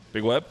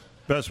 Big Web?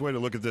 Best way to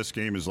look at this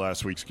game is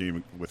last week's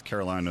game with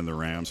Carolina and the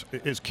Rams.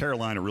 Is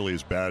Carolina really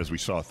as bad as we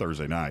saw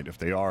Thursday night? If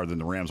they are, then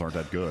the Rams aren't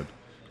that good.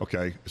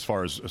 Okay, as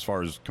far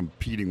as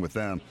competing with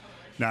them.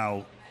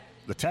 Now,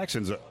 the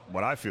Texans,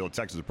 what I feel, the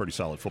Texans are a pretty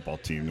solid football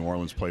team. New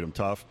Orleans played them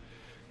tough.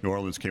 New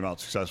Orleans came out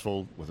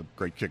successful with a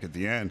great kick at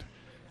the end.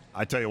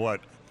 I tell you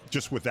what,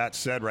 just with that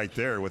said right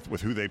there,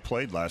 with who they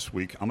played last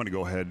week, I'm going to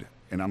go ahead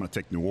and I'm going to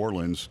take New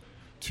Orleans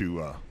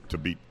to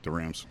beat the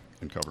Rams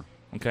and cover.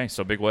 Okay,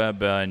 so Big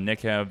Web,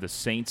 Nick have the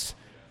Saints.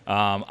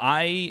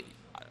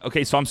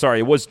 Okay, so I'm sorry.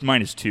 It was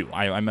 -2.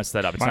 I messed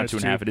that up. It's not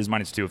 2.5. It is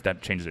 -2 if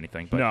that changes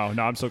anything. But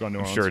no, I'm still going New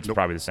Orleans. I'm sure it's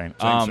probably the same.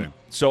 Same.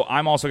 So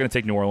I'm also going to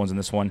take New Orleans in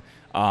this one.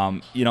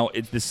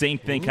 It's the same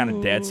thing kind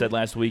of Dad said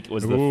last week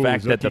was the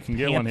fact that the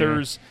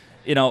Panthers,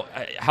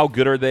 how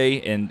good are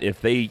they? And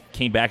if they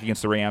came back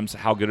against the Rams,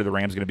 how good are the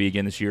Rams going to be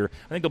again this year?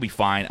 I think they'll be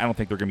fine. I don't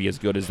think they're going to be as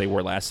good as they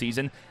were last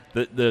season.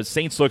 The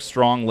Saints look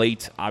strong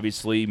late,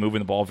 obviously, moving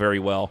the ball very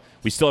well.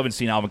 We still haven't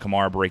seen Alvin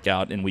Kamara break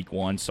out in Week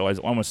 1, so I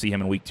want to see him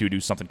in Week 2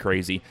 do something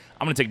crazy.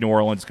 I'm going to take New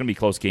Orleans. It's going to be a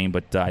close game,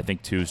 but I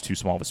think 2 is too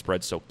small of a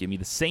spread, so give me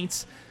the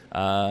Saints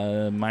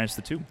minus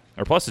the 2.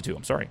 Or plus the 2,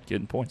 I'm sorry,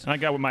 getting points. I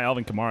got with my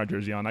Alvin Kamara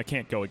jersey on. I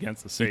can't go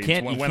against the Saints.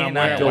 When I'm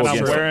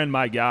wearing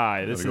my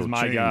guy, this is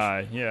my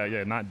guy.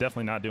 Yeah,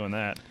 definitely not doing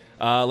that.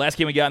 Last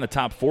game we got in the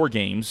top 4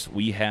 games,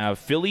 we have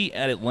Philly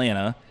at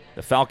Atlanta.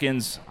 The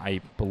Falcons,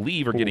 I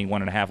believe, are getting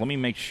 1.5. Let me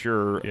make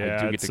sure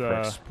I do get the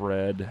correct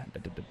spread.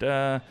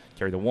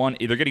 Carry the 1.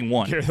 They're getting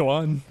 1. Carry the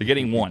 1. They're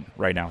getting 1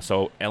 right now.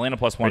 So Atlanta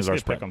 +1 is our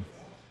spread.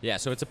 Yeah,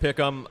 so it's a pick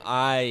 'em.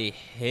 I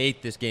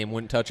hate this game.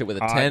 Wouldn't touch it with a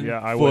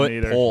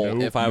 10-foot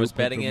pole if I was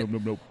betting it.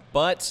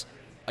 But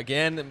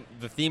again,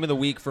 the theme of the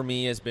week for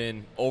me has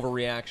been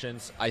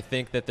overreactions. I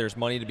think that there's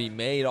money to be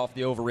made off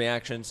the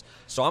overreactions.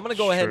 So I'm going to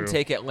go ahead and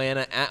take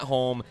Atlanta at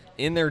home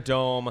in their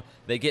dome.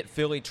 They get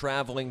Philly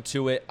traveling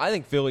to it. I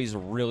think Philly's a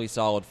really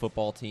solid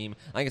football team.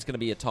 I think it's going to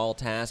be a tall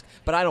task,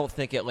 but I don't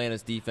think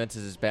Atlanta's defense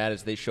is as bad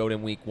as they showed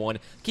in Week 1.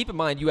 Keep in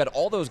mind, you had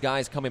all those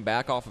guys coming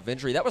back off of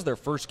injury. That was their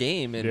first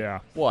game in,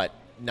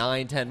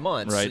 9-10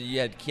 months. Right. So you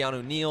had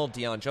Keanu Neal.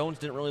 Deion Jones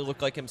didn't really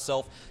look like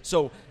himself.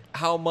 So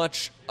how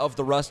much of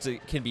the rust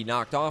can be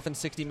knocked off in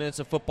 60 minutes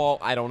of football,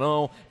 I don't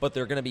know. But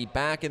they're going to be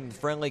back in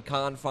friendly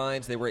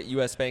confines. They were at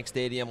US Bank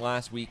Stadium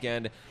last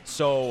weekend.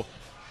 So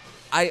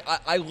I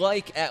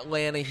like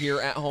Atlanta here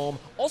at home.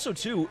 Also,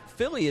 too,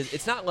 Philly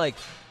it's not like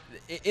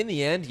in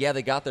the end,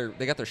 they got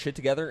their shit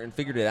together and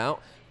figured it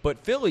out.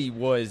 But Philly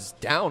was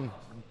down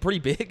pretty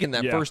big in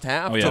that Yeah. first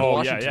half. Oh, yeah. To the Oh,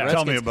 Washington yeah.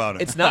 Redskins. Tell me about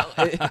it.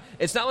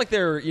 It's not like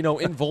they're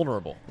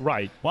invulnerable.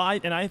 Right. Well,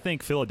 I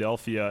think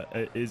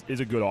Philadelphia is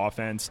a good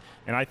offense,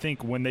 and I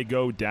think when they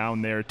go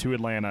down there to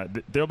Atlanta,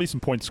 there'll be some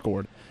points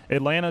scored.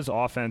 Atlanta's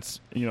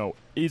offense,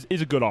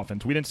 is a good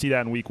offense. We didn't see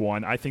that in week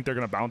 1. I think they're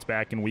going to bounce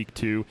back in week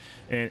 2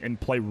 and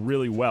play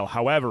really well.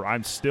 However,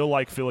 I'm still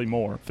like Philly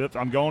more.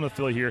 I'm going with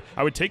Philly here.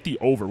 I would take the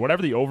over.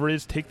 Whatever the over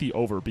is, take the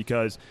over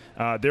because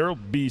there will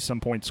be some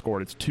points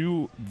scored. It's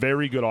 2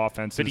 very good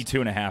offenses.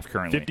 52.5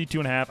 currently.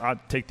 52.5.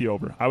 I'd take the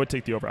over. I would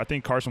take the over. I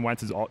think Carson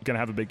Wentz is going to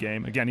have a big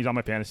game. Again, he's on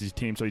my fantasy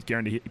team, so he's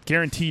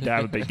guaranteed to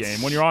have a big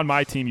game. When you're on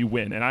my team, you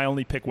win, and I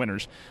only pick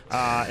winners.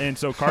 And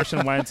so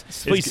Carson Wentz.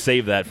 Please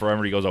save that for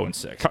whenever he goes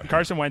 0-6.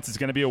 Carson Wentz is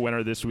going to be a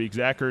winner this week.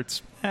 Zach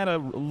Ertz had a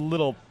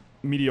little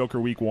mediocre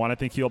week 1. I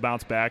think he'll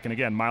bounce back. And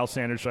again, Miles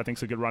Sanders, I think,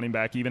 is a good running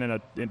back. Even in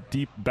a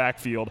deep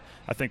backfield,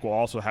 I think we'll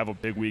also have a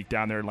big week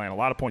down there in Atlanta. A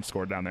lot of points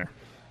scored down there.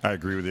 I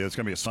agree with you. It's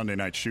going to be a Sunday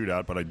night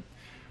shootout, but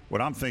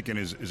what I'm thinking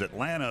is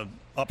Atlanta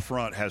up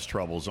front has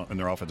troubles in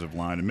their offensive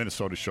line, and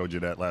Minnesota showed you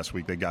that last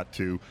week. They got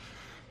to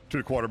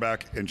the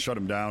quarterback and shut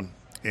him down.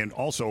 And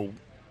also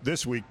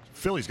this week,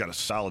 Philly's got a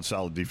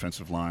solid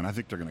defensive line. I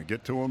think they're going to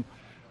get to him.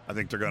 I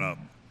think they're going to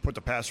put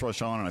the pass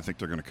rush on, and I think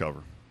they're going to cover.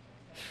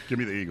 Give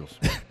me the Eagles.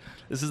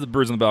 This is the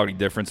Bruise on the Balcony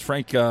difference.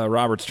 Frank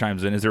Roberts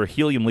chimes in. Is there a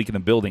helium leak in the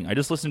building? I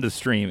just listened to the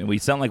stream, and we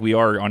sound like we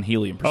are on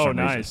helium for some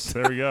nice.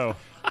 reason. There we go.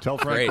 Tell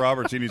Frank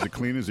Roberts he needs to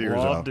clean his ears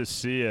Love out. to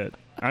see it.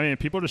 I mean,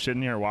 people are just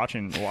sitting here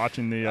watching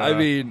the. I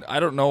mean, I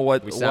don't know why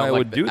I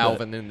would do that.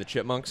 Alvin and the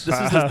Chipmunks.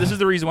 This is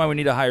the reason why we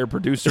need to hire a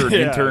producer, an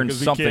intern,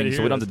 something,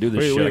 so we don't have to do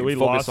this shit. We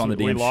focus on the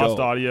damn show. We lost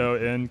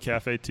audio in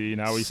Cafe T.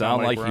 Now we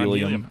sound like we're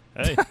helium.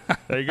 Hey,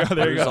 there you go.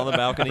 There you Bruise go. on the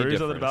balcony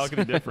Bruise on the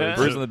balcony difference.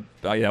 Bruise on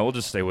the, yeah, we'll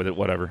just stay with it.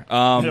 Whatever.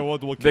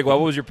 We'll Big, what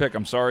was your pick?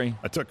 I'm sorry.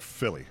 I took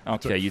Philly.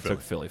 Okay, you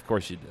took Philly. Of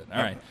course you did.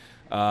 All right.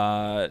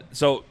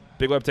 So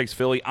Big Web takes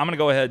Philly. I'm going to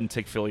go ahead and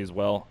take Philly as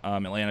well.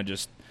 Atlanta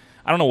just,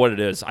 I don't know what it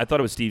is. I thought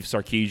it was Steve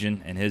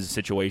Sarkisian and his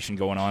situation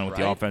going on with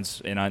the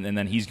offense, and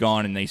then he's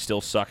gone, and they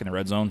still suck in the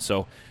red zone.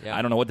 So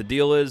I don't know what the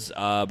deal is,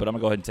 but I'm going to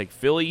go ahead and take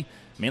Philly,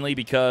 mainly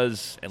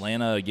because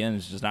Atlanta, again,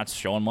 is just not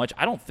showing much.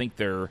 I don't think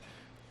they're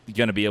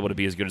going to be able to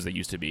be as good as they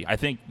used to be. I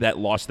think that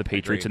loss to the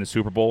Patriots in the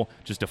Super Bowl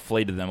just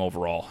deflated them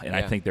overall, and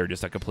I think they're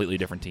just a completely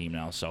different team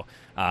now. So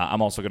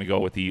I'm also going to go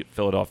with the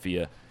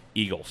Philadelphia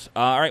Eagles.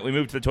 All right, we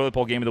move to the toilet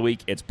bowl game of the week.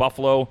 It's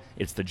Buffalo.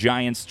 It's the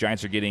Giants.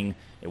 Giants are getting,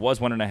 it was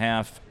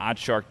 1.5.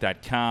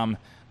 Oddshark.com.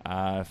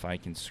 If I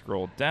can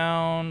scroll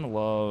down,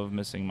 love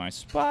missing my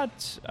spot.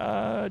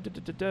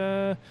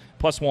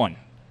 +1.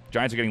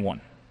 Giants are getting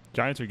 1.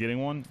 Giants are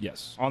getting 1?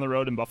 Yes. On the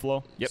road in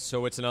Buffalo? Yep.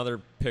 So it's another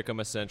pick 'em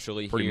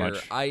essentially Pretty here.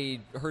 much. I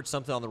heard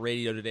something on the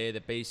radio today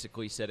that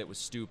basically said it was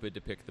stupid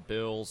to pick the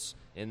Bills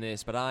in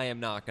this, but I am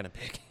not going to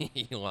pick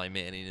Eli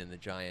Manning and the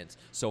Giants.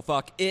 So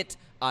fuck it.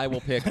 I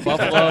will pick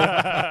Buffalo.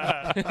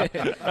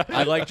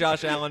 I like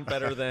Josh Allen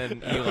better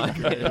than Eli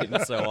Manning,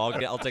 so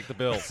I'll take the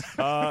Bills.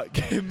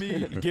 Give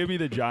me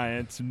the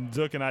Giants.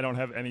 Zook and I don't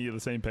have any of the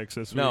same picks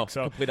this No, week.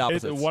 So complete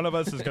opposites. one of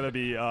us is going to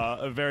be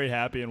very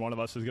happy, and one of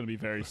us is going to be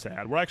very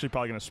sad. We're actually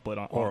probably going to split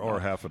on Or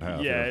half and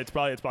half. Yeah, it's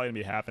probably going to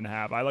be half and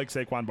half. I like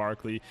Saquon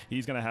Barkley.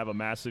 He's going to have a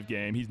massive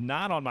game. He's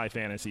not on my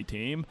fantasy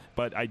team,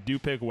 but I do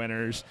pick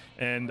winners,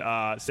 and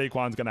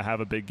Saquon's going to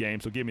have a big game.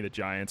 So give me the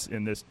Giants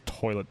in this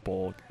toilet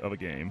bowl of a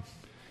game.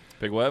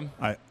 Big Web?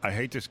 I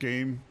hate this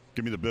game.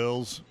 Give me the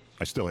Bills.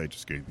 I still hate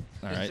this game.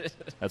 All right.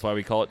 That's why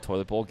we call it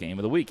Toilet Bowl Game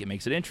of the Week. It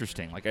makes it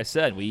interesting. Like I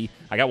said,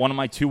 I got one of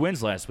my 2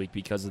 wins last week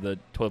because of the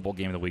Toilet Bowl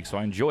Game of the Week, so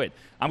I enjoy it.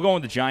 I'm going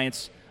with the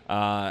Giants.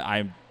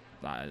 I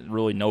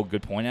really no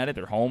good point at it.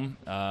 They're home.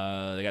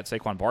 They got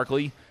Saquon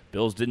Barkley.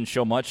 Bills didn't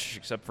show much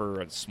except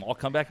for a small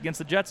comeback against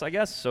the Jets, I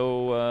guess.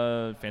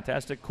 So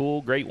fantastic,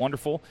 cool, great,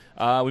 wonderful.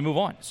 We move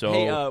on. So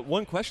hey,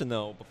 one question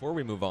though before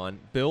we move on.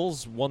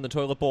 Bills won the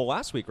Toilet Bowl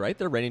last week, right?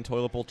 They're reigning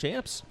Toilet Bowl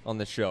champs on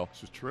this show.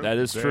 This is true. that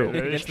is true.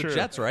 Against the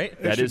Jets, right?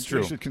 That is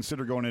true. They should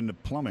consider going into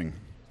plumbing.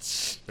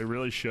 They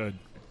really should.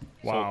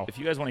 Wow. So if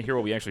you guys want to hear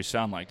what we actually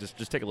sound like,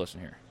 just take a listen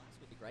here.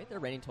 Right? They're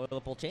reigning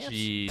Toilet Bowl champs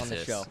Jesus. on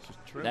this show.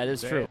 That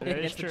is true.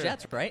 Against the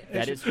Jets, right?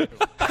 That is true.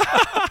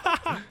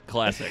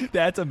 Classic.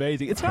 That's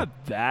amazing. It's not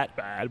that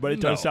bad, but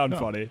it does sound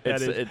funny.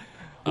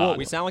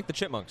 We sound like the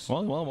Chipmunks.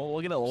 Well,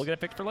 we'll get it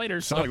fixed for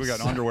later. Sounds like we got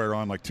underwear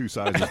on like 2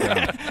 sizes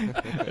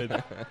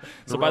down.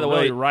 So by the way,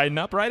 really riding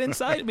up right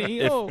inside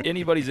me. if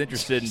anybody's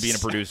interested in being a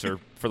producer,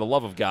 for the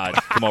love of God,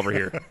 come over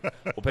here.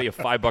 We'll pay you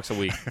 $5 a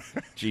week.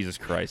 Jesus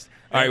Christ.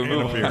 All right, we And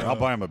move a beer. on. I'll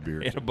buy him a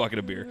beer. And a bucket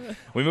of beer.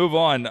 We move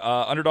on.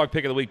 Underdog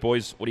pick of the week,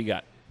 boys. What do you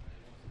got?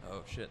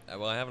 Oh shit!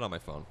 Well, I have it on my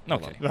phone.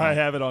 Okay. I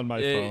have it on my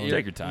phone.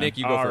 Take your time. Nick,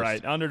 you go All first.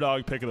 right,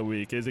 underdog pick of the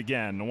week is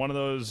again one of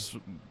those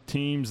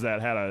teams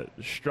that had a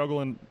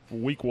struggle in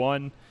week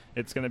 1.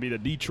 It's going to be the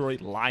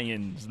Detroit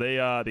Lions. They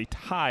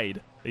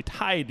tied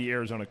the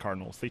Arizona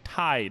Cardinals. They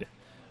tied.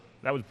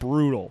 That was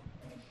brutal.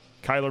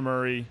 Kyler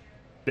Murray,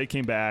 they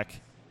came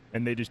back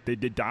and they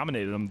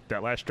dominated them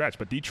that last stretch.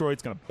 But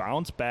Detroit's going to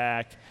bounce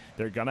back.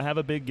 They're going to have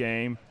a big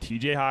game.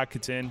 T.J.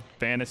 Hockenson,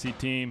 fantasy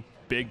team,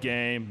 big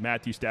game.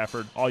 Matthew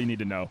Stafford. All you need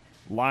to know.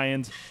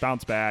 Lions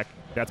bounce back.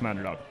 That's my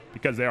underdog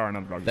because they are an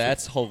underdog.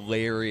 That's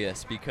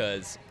hilarious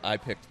because I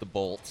picked the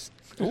Bolts.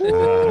 It's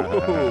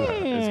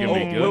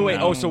gonna be good. Wait.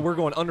 Oh, so we're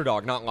going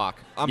underdog, not lock.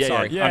 I'm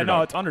sorry. Yeah, underdog.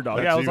 no, it's underdog.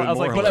 That's Yeah, I was even like,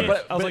 more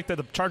hilarious. I was like,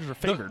 the Chargers are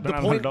favored. They're not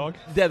an point, underdog.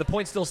 Yeah, the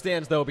point still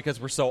stands though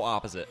because we're so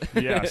opposite.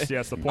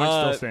 Yes, the point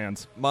still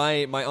stands.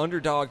 My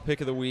underdog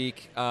pick of the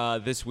week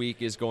this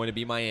week is going to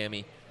be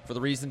Miami. For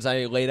the reasons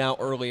I laid out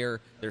earlier,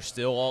 they're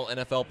still all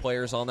NFL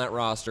players on that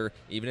roster.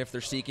 Even if they're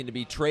seeking to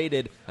be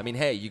traded, I mean,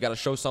 hey, you got to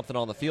show something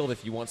on the field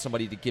if you want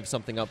somebody to give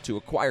something up to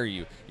acquire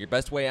you. Your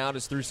best way out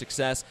is through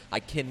success. I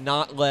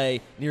cannot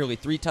lay nearly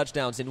 3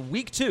 touchdowns in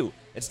week 2.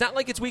 It's not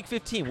like it's week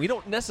 15. We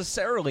don't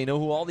necessarily know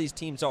who all these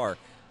teams are.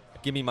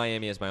 Give me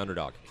Miami as my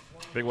underdog.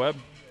 Big Web.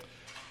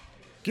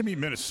 Give me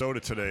Minnesota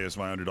today as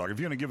my underdog. If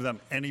you're going to give them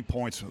any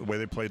points the way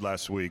they played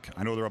last week,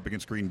 I know they're up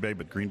against Green Bay,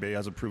 but Green Bay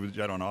hasn't proven it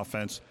yet on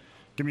offense.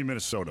 Give me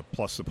Minnesota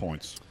plus the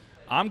points.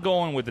 I'm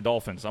going with the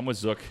Dolphins. I'm with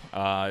Zook.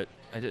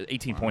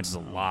 18 points is a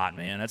lot,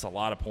 man. That's a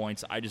lot of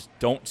points. I just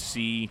don't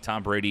see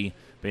Tom Brady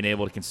being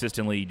able to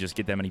consistently just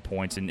get that many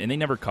points. And they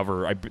never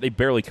cover. They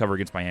barely cover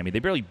against Miami. They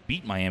barely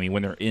beat Miami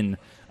when they're in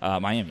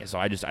Miami. So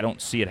I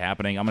don't see it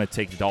happening. I'm going to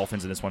take the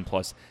Dolphins in this one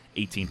plus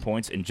 18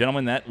 points. And,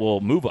 gentlemen, that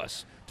will move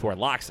us to our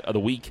locks of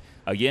the week.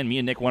 Again, me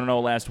and Nick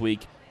 1-0 last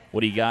week. What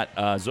do you got,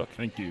 Zook?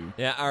 Thank you.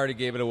 Yeah, I already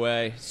gave it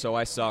away, so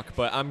I suck.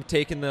 But I'm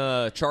taking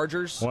the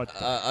Chargers. What?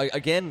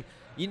 Again,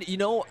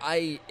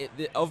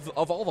 of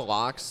all the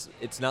locks,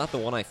 it's not the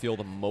one I feel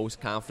the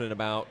most confident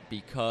about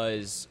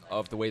because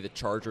of the way the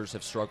Chargers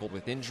have struggled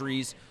with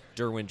injuries.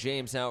 Derwin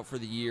James out for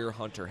the year.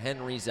 Hunter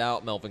Henry's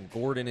out. Melvin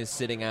Gordon is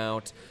sitting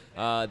out.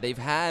 They've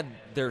had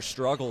their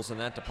struggles in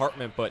that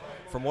department, but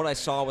from what I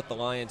saw with the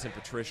Lions and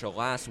Patricia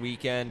last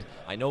weekend,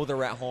 I know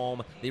they're at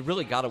home. They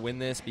really got to win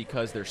this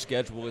because their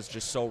schedule is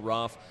just so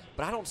rough,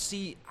 but I don't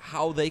see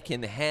how they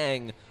can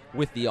hang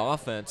with the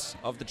offense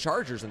of the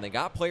Chargers, and they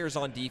got players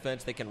on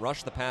defense. They can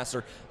rush the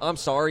passer. I'm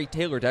sorry,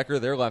 Taylor Decker,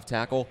 their left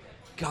tackle.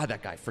 God,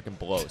 that guy freaking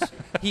blows.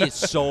 He is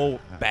so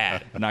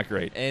bad. Not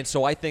great. And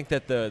so I think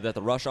that the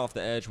rush off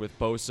the edge with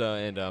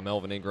Bosa and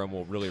Melvin Ingram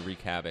will really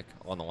wreak havoc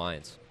on the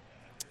Lions.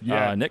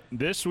 Yeah, Nick?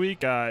 This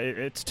week,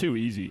 it's too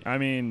easy. I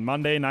mean,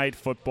 Monday Night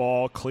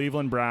Football,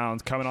 Cleveland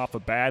Browns coming off a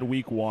bad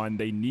week 1.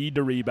 They need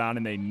to rebound,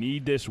 and they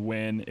need this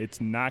win.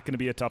 It's not going to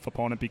be a tough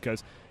opponent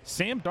because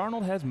Sam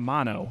Darnold has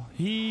mono.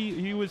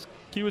 He was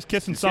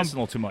kissing Kissing a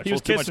little too much. He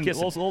was A little too much kissing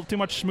kissing. a little too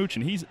much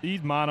smooching.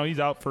 He's mono. He's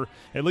out for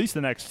at least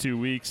the next 2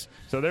 weeks.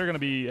 So they're going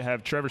to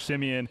have Trevor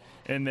Siemian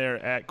in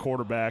there at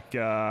quarterback,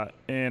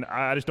 and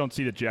I just don't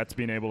see the Jets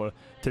being able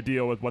to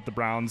deal with what the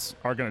Browns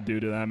are going to do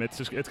to them. It's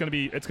going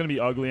to be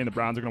ugly, and the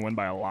Browns are going to win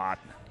by a lot.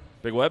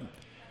 Big Web.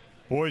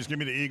 Boys, give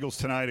me the Eagles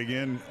tonight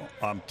again.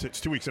 It's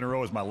 2 weeks in a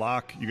row as my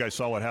lock. You guys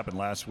saw what happened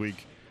last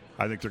week.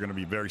 I think they're going to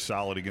be very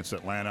solid against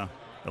Atlanta.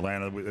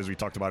 Atlanta, as we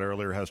talked about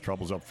earlier, has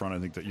troubles up front. I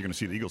think that you're going to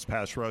see the Eagles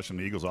pass rush and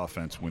the Eagles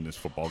offense win this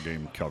football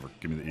game cover.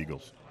 Give me the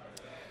Eagles.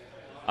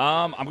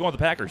 I'm going with the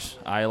Packers.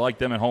 I like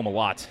them at home a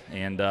lot,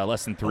 and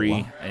less than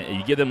 3.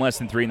 You give them less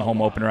than 3 in the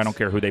home opener. I don't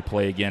care who they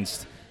play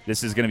against.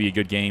 This is going to be a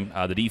good game.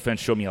 The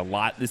defense showed me a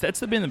lot. That's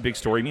been the big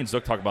story. Me and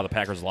Zook talk about the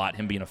Packers a lot,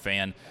 him being a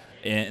fan,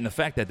 and the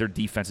fact that their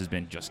defense has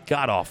been just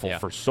god-awful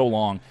for so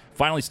long.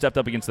 Finally stepped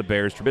up against the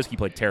Bears. Trubisky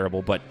played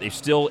terrible, but they're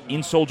still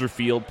in Soldier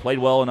Field, played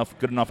well enough,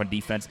 good enough on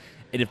defense.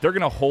 And if they're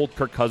going to hold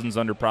Kirk Cousins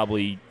under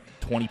probably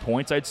 20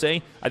 points, I'd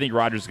say, I think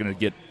Rodgers is going to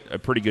get a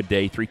pretty good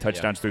day, 3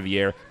 touchdowns through the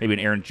air, maybe an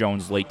Aaron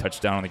Jones late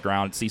touchdown on the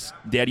ground. See,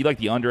 Dad, you like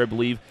the under, I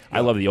believe. I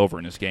love the over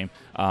in this game.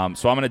 So I'm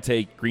going to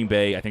take Green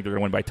Bay. I think they're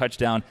going to win by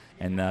touchdown,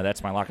 and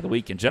that's my lock of the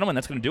week. And, gentlemen,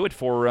 that's going to do it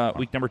for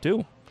week number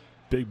 2.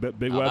 Big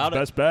Web's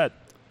best bet.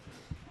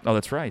 Oh,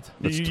 that's right.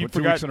 You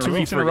forgot 2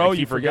 weeks in a row.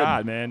 You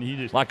forgot, man. He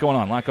just lot going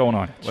on.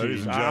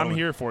 Ladies and I'm gentlemen,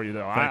 here for you,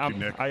 though. Thank you,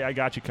 Nick. I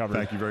got you covered.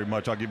 Thank you very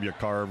much. I'll give you a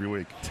car every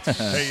week.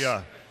 Hey,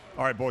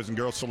 all right, boys and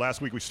girls. So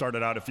last week we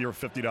started out, if you're a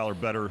 $50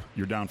 bettor,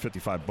 you're down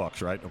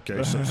 $55, right?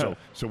 Okay,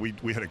 so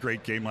we had a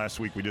great game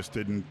last week. We just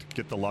didn't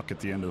get the luck at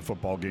the end of the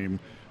football game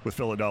with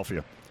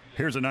Philadelphia.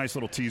 Here's a nice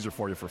little teaser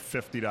for you for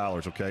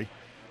 $50, okay?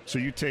 So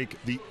you take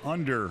the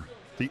under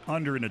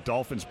in the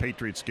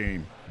Dolphins-Patriots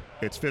game.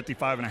 It's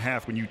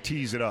 55.5 when you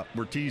tease it up.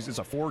 It's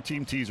a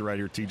 4-team teaser right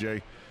here,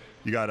 TJ.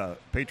 You got a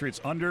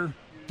Patriots under,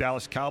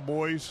 Dallas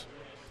Cowboys,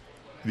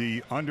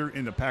 the under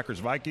in the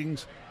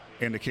Packers-Vikings,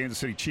 and the Kansas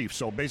City Chiefs.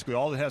 So basically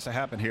all that has to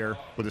happen here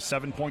with a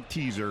 7-point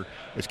teaser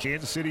is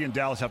Kansas City and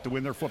Dallas have to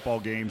win their football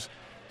games.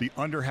 The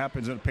under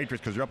happens in the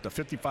Patriots because they're up to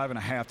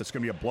 55.5. That's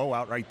going to be a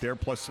blowout right there,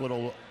 plus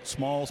little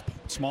small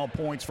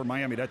points for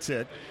Miami. That's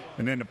it.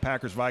 And then the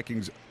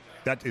Packers-Vikings,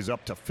 that is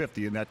up to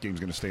 50, and that game's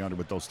going to stay under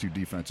with those 2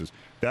 defenses.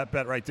 That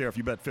bet right there, if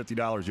you bet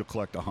 $50, you'll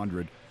collect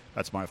 $100.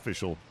 That's my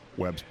official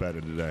Webb's bet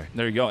of today.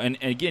 There you go. And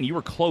again, you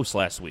were close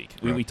last week.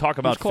 Right. We talk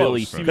about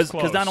close. Philly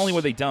because not only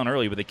were they down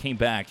early, but they came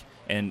back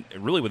and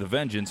really with a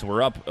vengeance.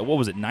 We're up. What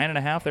was it?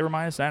 9.5. They were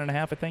minus 9.5,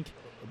 I think.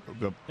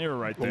 They were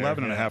right there.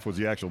 11.5 was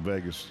the actual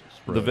Vegas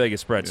spread. The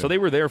Vegas spread. Yeah. So they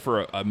were there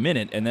for a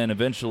minute, and then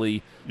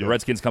eventually the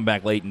Redskins come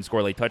back late and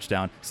score a late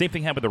touchdown. Same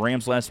thing happened to the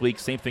Rams last week.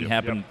 Same thing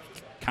happened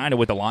kind of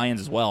with the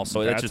Lions as well.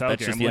 So that's just the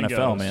NFL,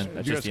 goes. man.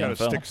 That's you just just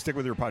the got to NFL. stick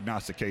with your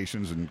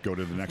prognostications and go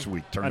to the next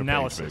week. Turn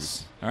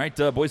Analysis. All right,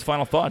 boys,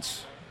 final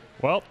thoughts.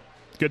 Well,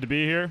 it's good to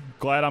be here.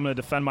 Glad I'm going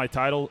to defend my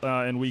title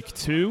in week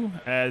 2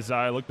 as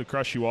I look to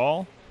crush you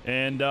all.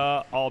 And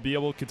I'll be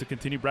able to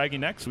continue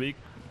bragging next week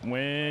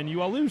when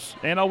you all lose.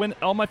 And I'll win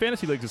all my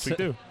fantasy leagues this week,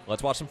 too.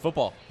 Let's watch some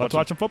football. Let's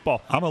watch some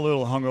football. I'm a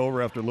little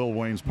hungover after Lil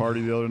Wayne's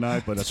party the other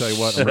night, but I tell you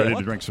what, I'm ready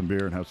to drink some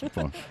beer and have some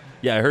fun.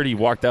 Yeah, I heard he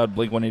walked out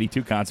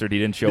Blink-182 concert. He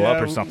didn't show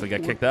up or something.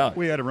 Got kicked out.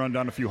 We had to run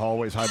down a few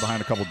hallways, hide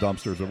behind a couple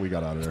dumpsters, but we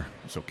got out of there.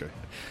 It's okay.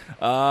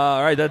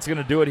 All right, that's going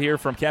to do it here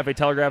from Cafe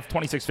Telegraph,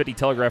 2650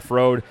 Telegraph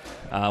Road.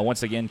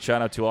 Once again,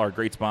 shout out to all our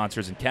great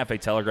sponsors in Cafe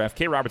Telegraph,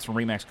 K. Roberts from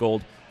RE/MAX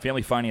Gold,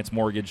 Family Finance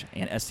Mortgage,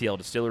 and STL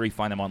Distillery.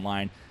 Find them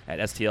online at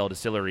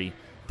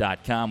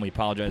stldistillery.com. We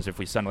apologize if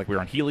we sound like we were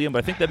on helium,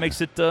 but I think that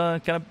makes it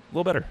kind of a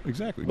little better.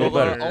 Exactly. A little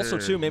better. Also,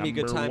 too, maybe a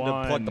good time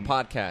to plug the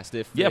podcast.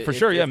 If the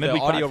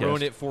audio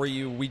ruined it for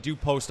you, we do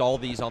post all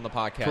these on the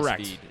podcast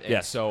feed.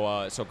 Yes.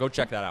 So go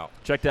check that out.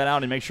 Check that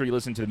out and make sure you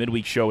listen to the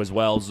midweek show as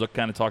well. Zook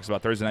kind of talks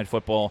about Thursday Night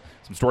Football,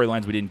 some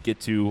storylines we didn't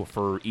get to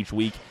for each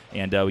week,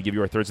 and we give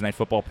you our Thursday Night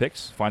Football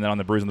picks. Find that on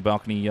the Brews on the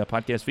Balcony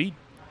podcast feed.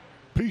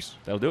 Peace.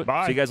 That'll do it.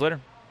 Bye. See you guys later.